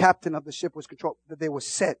was the captain of the ship was controlled, that they were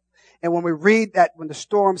set. And when we read that when the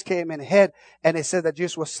storms came in ahead and it said that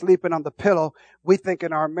Jesus was sleeping on the pillow, we think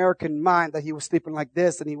in our American mind that he was sleeping like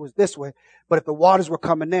this and he was this way. But if the waters were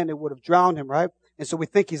coming in, it would have drowned him, right? And so we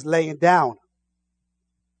think he's laying down.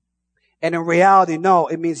 And in reality, no,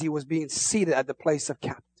 it means he was being seated at the place of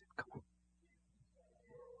captain. Come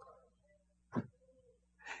on.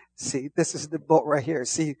 See, this is the boat right here.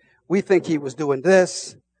 See, we think he was doing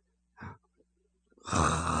this.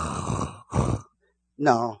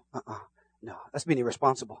 No, that's being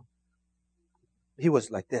irresponsible. He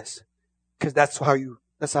was like this. Because that's how,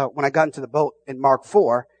 when I got into the boat in Mark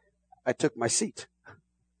 4, I took my seat.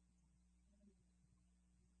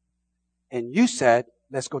 And you said,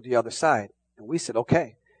 let's go to the other side. And we said,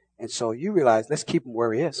 okay. And so you realize, let's keep him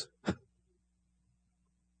where he is.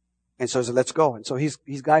 And so he said, let's go. And so he's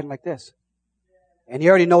guiding like this. And he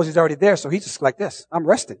already knows he's already there. So he's just like this. I'm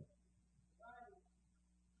resting.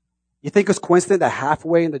 You think it's coincident that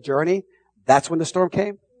halfway in the journey, that's when the storm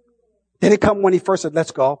came? Did it come when he first said, let's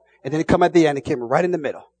go? And then it come at the end. It came right in the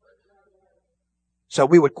middle. So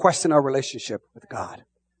we would question our relationship with God.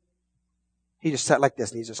 He just sat like this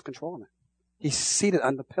and he's just controlling it. He's seated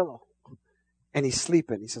on the pillow and he's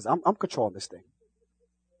sleeping. He says, I'm controlling this thing.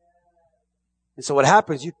 And so what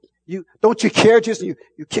happens, you don't you care, just you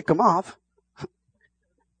kick him off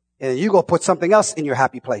and you go put something else in your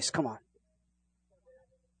happy place. Come on.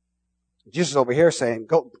 Jesus is over here saying,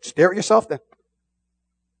 go stare at yourself then.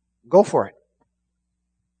 Go for it.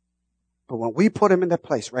 But when we put him in that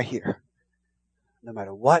place right here, no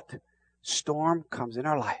matter what storm comes in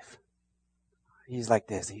our life, he's like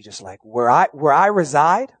this. He's just like, where I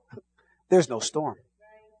reside, there's no storm.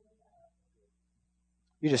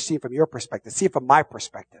 You just see it from your perspective. See it from my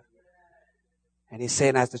perspective. And he's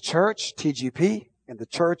saying, as the church, TGP, and the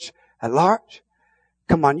church at large,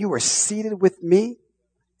 come on, you were seated with me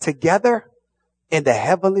together in the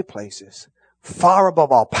heavenly places, far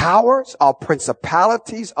above all powers, all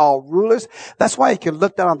principalities, all rulers. That's why you can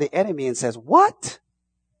look down on the enemy and says, what?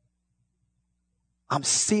 I'm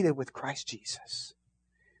seated with Christ Jesus.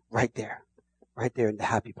 Right there in the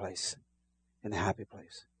happy place. In the happy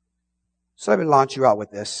place. So let me launch you out with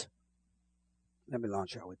this.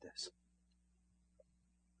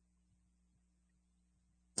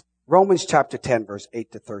 Romans chapter 10, verse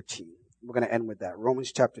 8 to 13. We're going to end with that.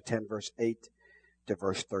 Romans chapter 10, verse 8 to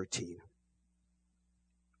verse 13.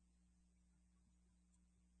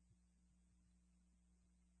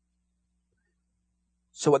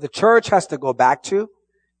 So what the church has to go back to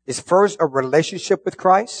is first a relationship with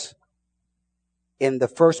Christ in the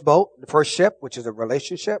first boat, the first ship, which is a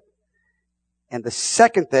relationship. And the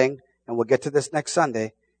second thing, and we'll get to this next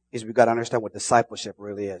Sunday, is we've got to understand what discipleship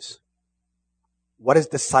really is. What is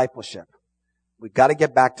discipleship? We've got to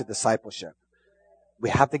get back to discipleship. We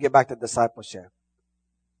have to get back to discipleship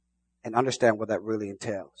and understand what that really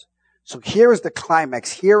entails. So here is the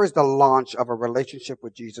climax. Here is the launch of a relationship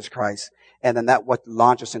with Jesus Christ. And then that what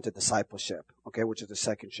launches into discipleship, okay, which is the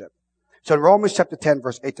second ship. So in Romans chapter 10,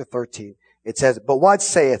 verse 8 to 13, it says, But what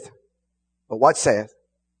saith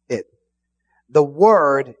it? The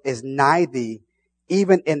word is nigh thee,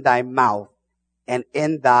 even in thy mouth and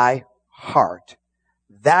in thy heart.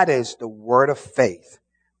 That is the word of faith,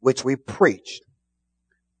 which we preached.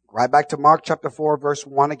 Right back to Mark chapter 4, verse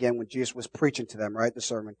 1 again, when Jesus was preaching to them, right, the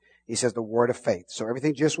sermon. He says the word of faith. So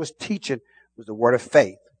everything Jesus was teaching was the word of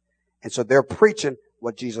faith. And so they're preaching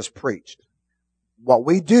what Jesus preached. What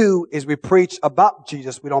we do is we preach about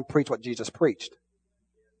Jesus. We don't preach what Jesus preached.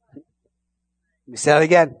 Let me say that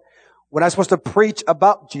again. We're not supposed to preach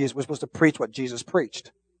about Jesus. We're supposed to preach what Jesus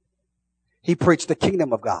preached. He preached the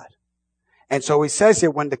kingdom of God. And so he says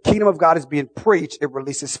here, when the kingdom of God is being preached, it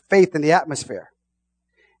releases faith in the atmosphere.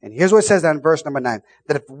 And here's what it says in verse number 9,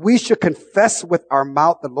 that if we should confess with our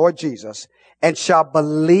mouth the Lord Jesus and shall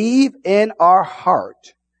believe in our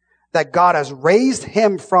heart that God has raised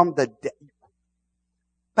him from the dead.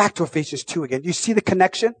 Back to Ephesians 2 again. Do you see the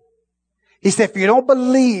connection? He said, if you don't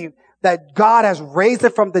believe that God has raised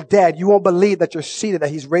it from the dead, you won't believe that you're seated, that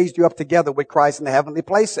he's raised you up together with Christ in the heavenly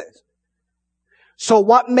places. So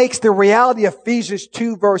what makes the reality of Ephesians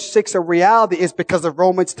 2 verse 6 a reality is because of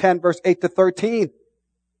Romans 10 verse 8 to 13.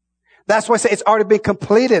 That's why I say it's already been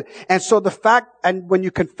completed. And so the fact, and when you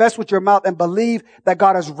confess with your mouth and believe that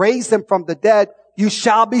God has raised him from the dead, you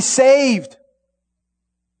shall be saved.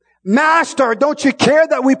 Master, don't you care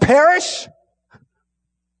that we perish?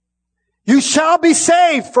 You shall be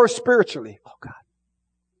saved first spiritually. Oh God.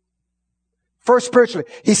 First spiritually.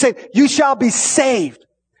 He said, you shall be saved.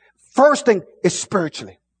 First thing is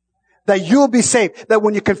spiritually. That you'll be saved. That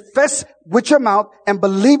when you confess with your mouth and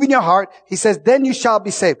believe in your heart, he says, then you shall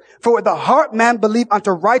be saved. For with the heart man believe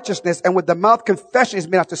unto righteousness, and with the mouth confession is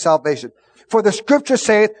made unto salvation. For the scripture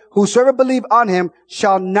saith, whosoever believe on him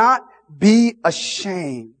shall not be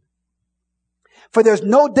ashamed. For there's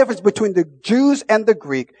no difference between the Jews and the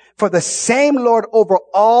Greek. For the same Lord over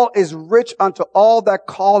all is rich unto all that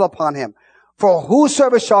call upon him. For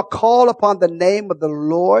whosoever shall call upon the name of the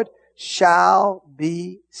Lord shall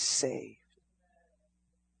be saved.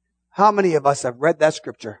 How many of us have read that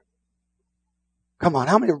scripture? Come on,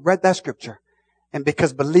 how many have read that scripture? And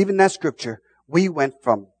because believing that scripture, we went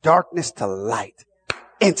from darkness to light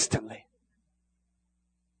instantly.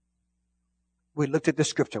 We looked at the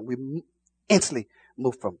scripture. We instantly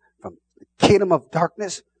moved from the kingdom of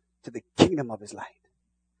darkness to the kingdom of his light.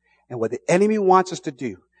 And what the enemy wants us to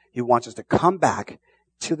do, he wants us to come back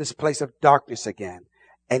to this place of darkness again.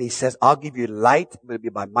 And he says, I'll give you light, but it'll be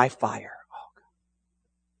by my fire. Oh, God.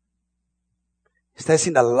 Instead of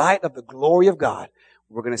seeing the light of the glory of God,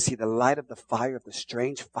 we're going to see the light of the fire, of the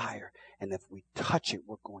strange fire. And if we touch it,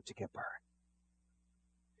 we're going to get burned.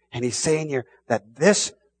 And he's saying here that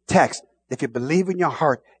this text, if you believe in your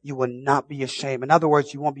heart, you will not be ashamed. In other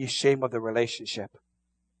words, you won't be ashamed of the relationship.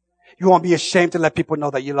 You won't be ashamed to let people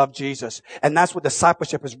know that you love Jesus. And that's what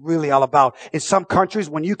discipleship is really all about. In some countries,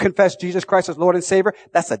 when you confess Jesus Christ as Lord and Savior,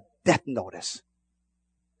 that's a death notice.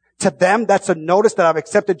 To them, that's a notice that I've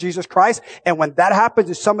accepted Jesus Christ. And when that happens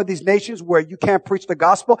in some of these nations where you can't preach the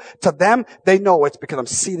gospel, to them, they know it's because I'm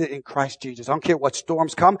seated in Christ Jesus. I don't care what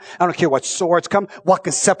storms come. I don't care what swords come. What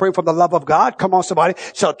can separate from the love of God? Come on, somebody.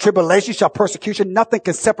 Shall tribulation, shall persecution, nothing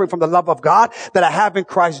can separate from the love of God that I have in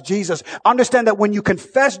Christ Jesus. Understand that when you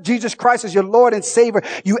confess Jesus Christ as your Lord and Savior,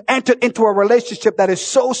 you enter into a relationship that is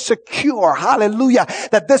so secure. Hallelujah.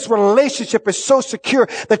 That this relationship is so secure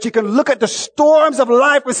that you can look at the storms of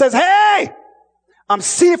life and say, hey, I'm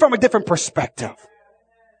seeing from a different perspective.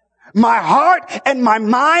 My heart and my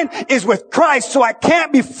mind is with Christ, so I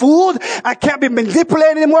can't be fooled. I can't be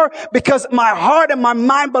manipulated anymore because my heart and my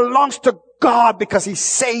mind belongs to God because he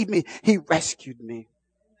saved me. He rescued me.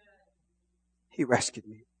 He rescued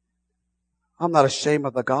me. I'm not ashamed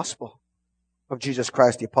of the gospel of Jesus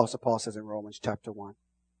Christ, the Apostle Paul says in Romans chapter 1.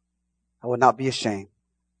 I will not be ashamed.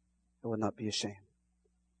 I will not be ashamed.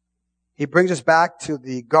 He brings us back to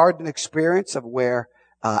the garden experience of where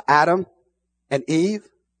Adam and Eve,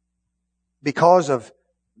 because of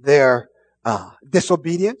their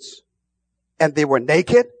disobedience, and they were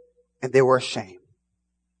naked and they were ashamed.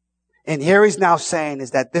 And here he's now saying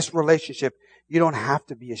is that this relationship, you don't have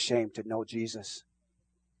to be ashamed to know Jesus.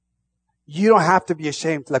 You don't have to be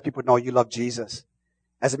ashamed to let people know you love Jesus.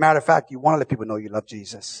 As a matter of fact, you want to let people know you love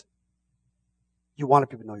Jesus. You want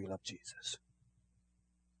people to know you love Jesus.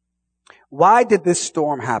 Why did this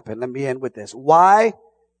storm happen? Let me end with this. Why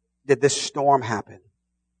did this storm happen?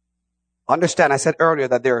 Understand, I said earlier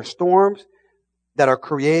that there are storms that are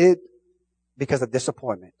created because of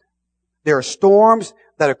disappointment. There are storms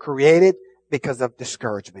that are created because of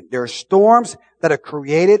discouragement. There are storms that are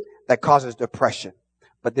created that causes depression.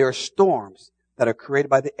 But there are storms that are created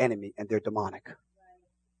by the enemy, and they're demonic.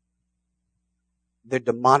 They're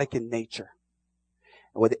demonic in nature.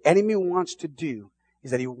 And what the enemy wants to do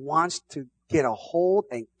is that he wants to get a hold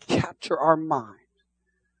and capture our mind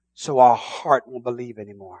so our heart won't believe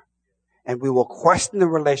anymore. And we will question the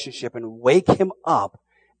relationship and wake him up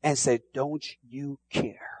and say, don't you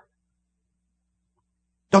care?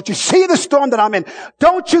 Don't you see the storm that I'm in?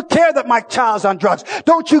 Don't you care that my child's on drugs?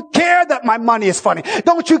 Don't you care that my money is funny?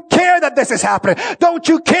 Don't you care that this is happening? Don't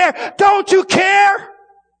you care? Don't you care?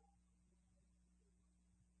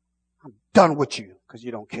 I'm done with you because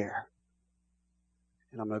you don't care.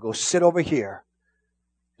 And I'm going to go sit over here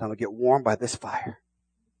and I'm going to get warmed by this fire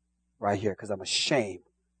right here because I'm ashamed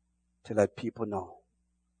to let people know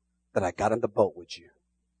that I got on the boat with you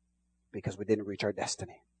because we didn't reach our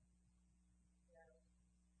destiny.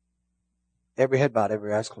 Every head bowed,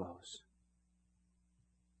 every eyes closed.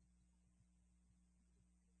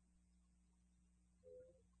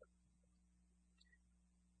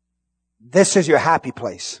 This is your happy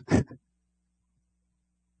place.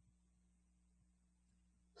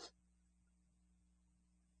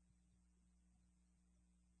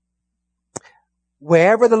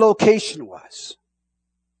 Wherever the location was,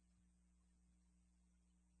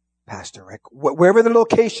 Pastor Rick, wherever the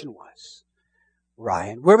location was,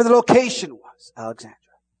 Ryan, wherever the location was, Alexandra,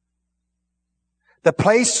 the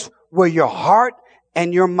place where your heart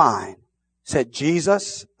and your mind said,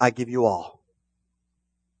 Jesus, I give you all.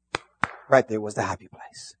 Right there was the happy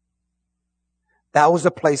place. That was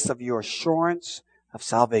the place of your assurance of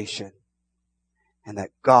salvation and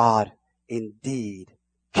that God indeed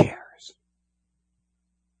cares.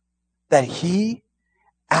 That he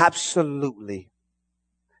absolutely,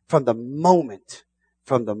 from the moment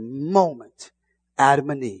Adam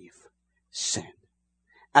and Eve sinned.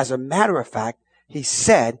 As a matter of fact, he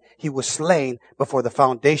said he was slain before the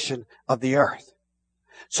foundation of the earth.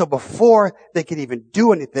 So before they could even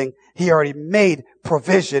do anything, he already made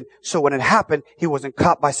provision. So when it happened, he wasn't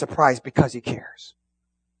caught by surprise because he cares.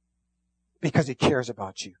 Because he cares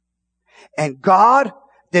about you. And God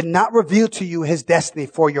did not reveal to you his destiny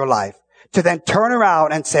for your life to then turn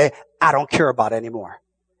around and say, I don't care about it anymore.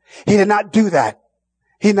 He did not do that.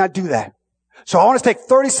 He did not do that. So I want to take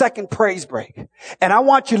 30-second praise break. And I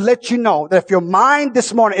want to let you know that if your mind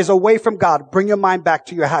this morning is away from God, bring your mind back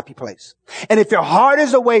to your happy place. And if your heart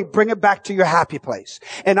is away, bring it back to your happy place.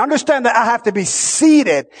 And understand that I have to be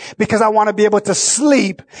seated because I want to be able to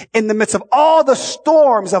sleep in the midst of all the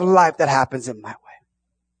storms of life that happens in my way.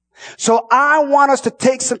 So I want us to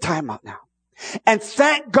take some time out now. And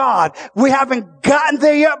thank God we haven't gotten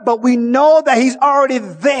there yet, but we know that he's already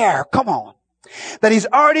there. Come on. That he's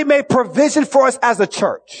already made provision for us as a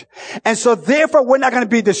church. And so therefore we're not going to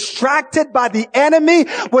be distracted by the enemy.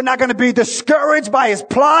 We're not going to be discouraged by his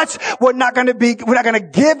plots. We're not going to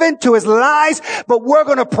give in to his lies, but we're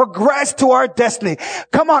going to progress to our destiny.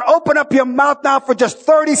 Come on, open up your mouth now for just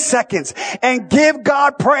 30 seconds and give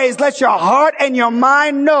God praise. Let your heart and your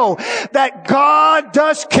mind know that God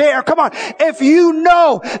does care. Come on. If you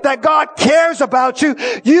know that God cares about you,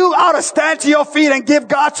 you ought to stand to your feet and give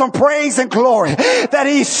God some praise and glory. That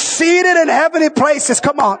he's seated in heavenly places.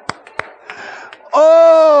 Come on.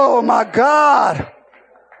 Oh my God.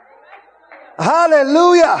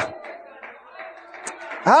 Hallelujah.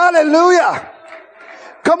 Hallelujah.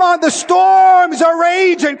 Come on, the storms are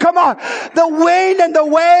raging. Come on. The wind and the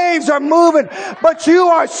waves are moving. But you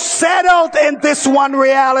are settled in this one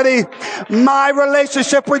reality. My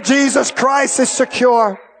relationship with Jesus Christ is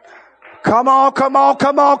secure. Come on, come on,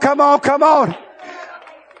 come on, come on, come on.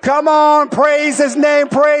 Come on, praise his name,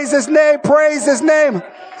 praise his name, praise his name.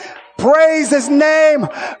 Praise his name.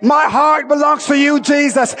 My heart belongs to you,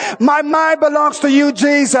 Jesus. My mind belongs to you,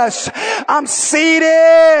 Jesus. I'm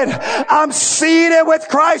seated with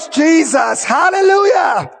Christ Jesus.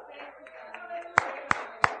 Hallelujah.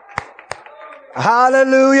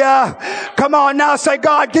 Hallelujah. Come on now, say,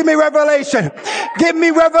 God, give me revelation. Give me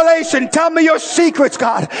revelation. Tell me your secrets,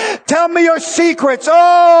 God. Tell me your secrets.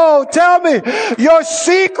 Oh, tell me your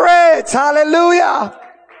secrets. Hallelujah.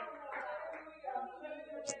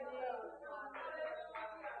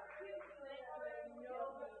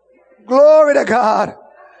 Glory to God.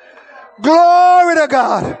 Glory to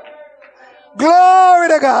God. Glory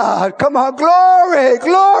to God. Come on, glory,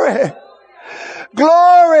 glory.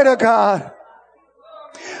 Glory to God.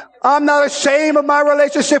 I'm not ashamed of my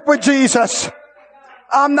relationship with Jesus.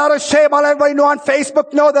 I'm not ashamed. I'll let everybody know on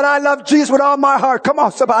Facebook know that I love Jesus with all my heart. Come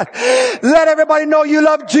on, somebody. Let everybody know you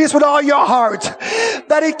love Jesus with all your heart.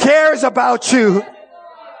 That He cares about you.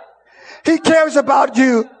 He cares about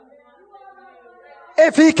you.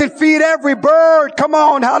 If He can feed every bird, come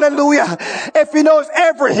on, hallelujah. If He knows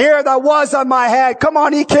every hair that was on my head, come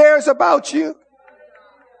on, He cares about you.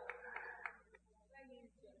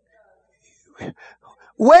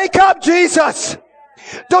 Wake up, Jesus.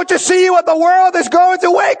 Don't you see what the world is going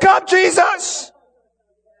through? Wake up, Jesus.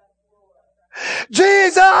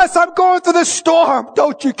 Jesus, I'm going through the storm.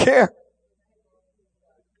 Don't you care?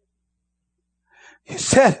 You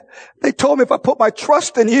said, they told me if I put my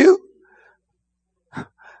trust in you,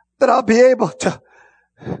 that I'll be able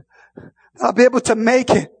to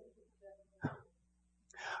make it.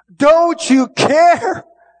 Don't you care,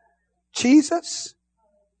 Jesus?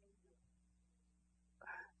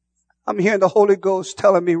 I'm hearing the Holy Ghost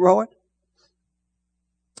telling me, Rohan,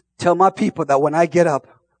 tell my people that when I get up,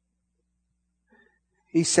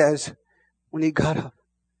 He says, when He got up,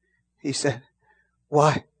 He said,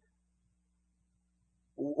 why?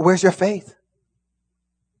 Where's your faith?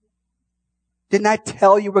 Didn't I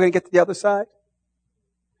tell you we're going to get to the other side?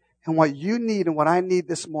 And what you need and what I need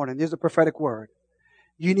this morning, here's a prophetic word.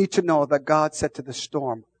 You need to know that God said to the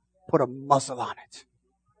storm, put a muzzle on it.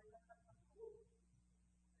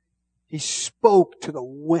 He spoke to the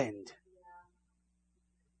wind.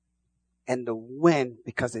 And the wind,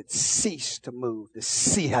 because it ceased to move, the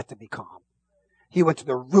sea had to be calm. He went to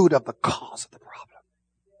the root of the cause of the problem.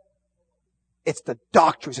 It's the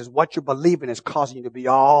doctrine. He says what you're believing is causing you to be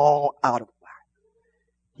all out of whack.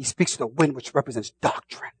 He speaks to the wind, which represents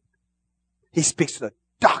doctrine. He speaks to the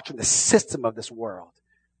doctrine, the system of this world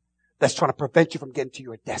that's trying to prevent you from getting to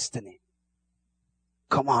your destiny.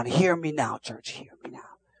 Come on, hear me now, church. Hear me now.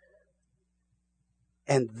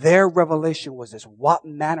 And their revelation was this. What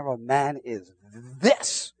manner of man is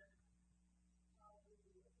this?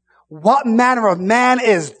 What manner of man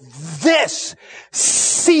is this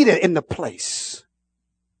seated in the place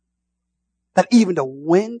that even the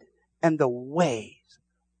wind and the waves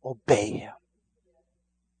obey Him?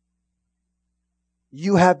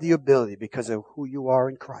 You have the ability, because of who you are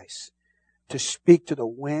in Christ, to speak to the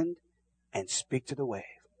wind and speak to the wave.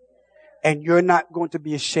 And you're not going to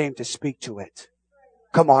be ashamed to speak to it.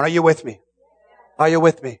 Come on, are you with me? Are you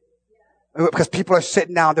with me? Because people are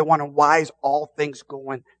sitting down, they're wondering, why is all things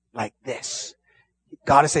going like this?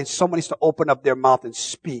 God is saying someone needs to open up their mouth and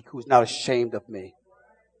speak who's not ashamed of me.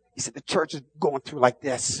 He said, the church is going through like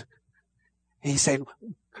this. And He's saying,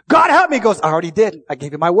 God help me. He goes, I already did. I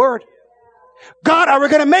gave you my word. God, are we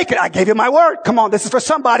going to make it? I gave you my word. Come on, this is for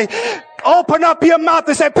somebody. Open up your mouth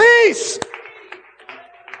and say, peace.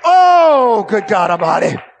 Oh, good God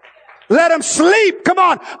Almighty. Let him sleep. Come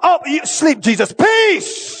on. Oh, you sleep, Jesus.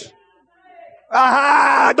 Peace.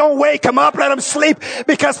 Don't wake him up. Let him sleep,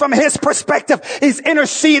 because from His perspective, He's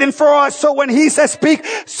interceding for us. So when He says speak,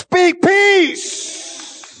 speak peace.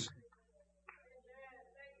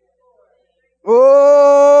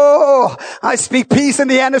 Oh, I speak peace in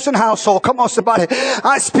the Anderson household. Come on, somebody.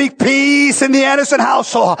 I speak peace in the Anderson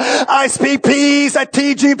household. I speak peace at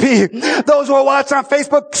TGP. Those who are watching on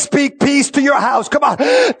Facebook, speak peace to your house. Come on.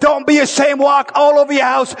 Don't be ashamed. Walk all over your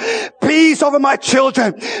house. Peace over my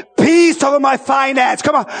children. Peace over my finance.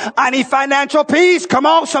 Come on. I need financial peace. Come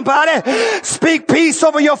on, somebody. Speak peace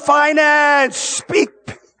over your finance. Speak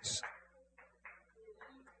peace.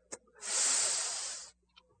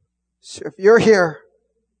 So if you're here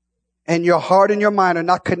and your heart and your mind are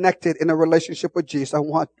not connected in a relationship with Jesus, I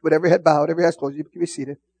want, with every head bowed, every eyes closed, you can be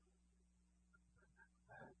seated.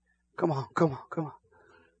 Come on, come on, come on,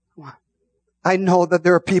 come on. I know that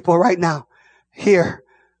there are people right now here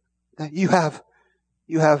that you have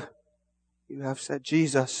said,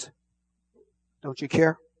 Jesus, don't you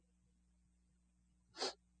care?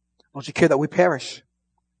 Don't you care that we perish?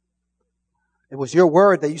 It was your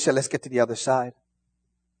word that you said, let's get to the other side.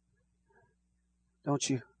 Don't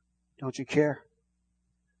you care?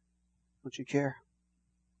 Don't you care?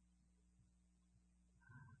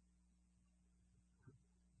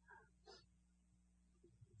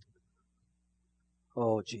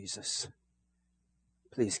 Oh, Jesus.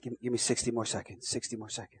 Please give me 60 more seconds. 60 more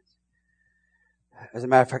seconds. As a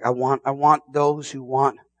matter of fact, I want those who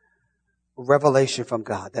want revelation from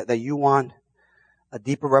God, that you want a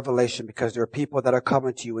deeper revelation, because there are people that are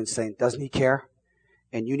coming to you and saying, doesn't He care?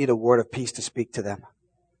 And you need a word of peace to speak to them.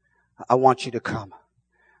 I want you to come.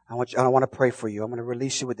 I want to pray for you. I'm going to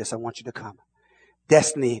release you with this. I want you to come.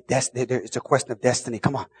 Destiny. It's a question of destiny.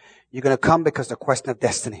 Come on. You're going to come because it's a question of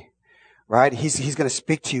destiny. Right? He's going to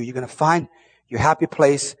speak to you. You're going to find your happy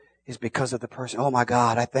place is because of the person. Oh my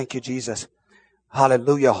God. I thank you, Jesus.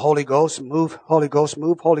 Hallelujah. Holy Ghost, move. Holy Ghost,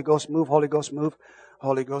 move. Holy Ghost, move. Holy Ghost, move.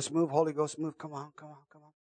 Holy Ghost, move. Holy Ghost, move. Come on. Come on.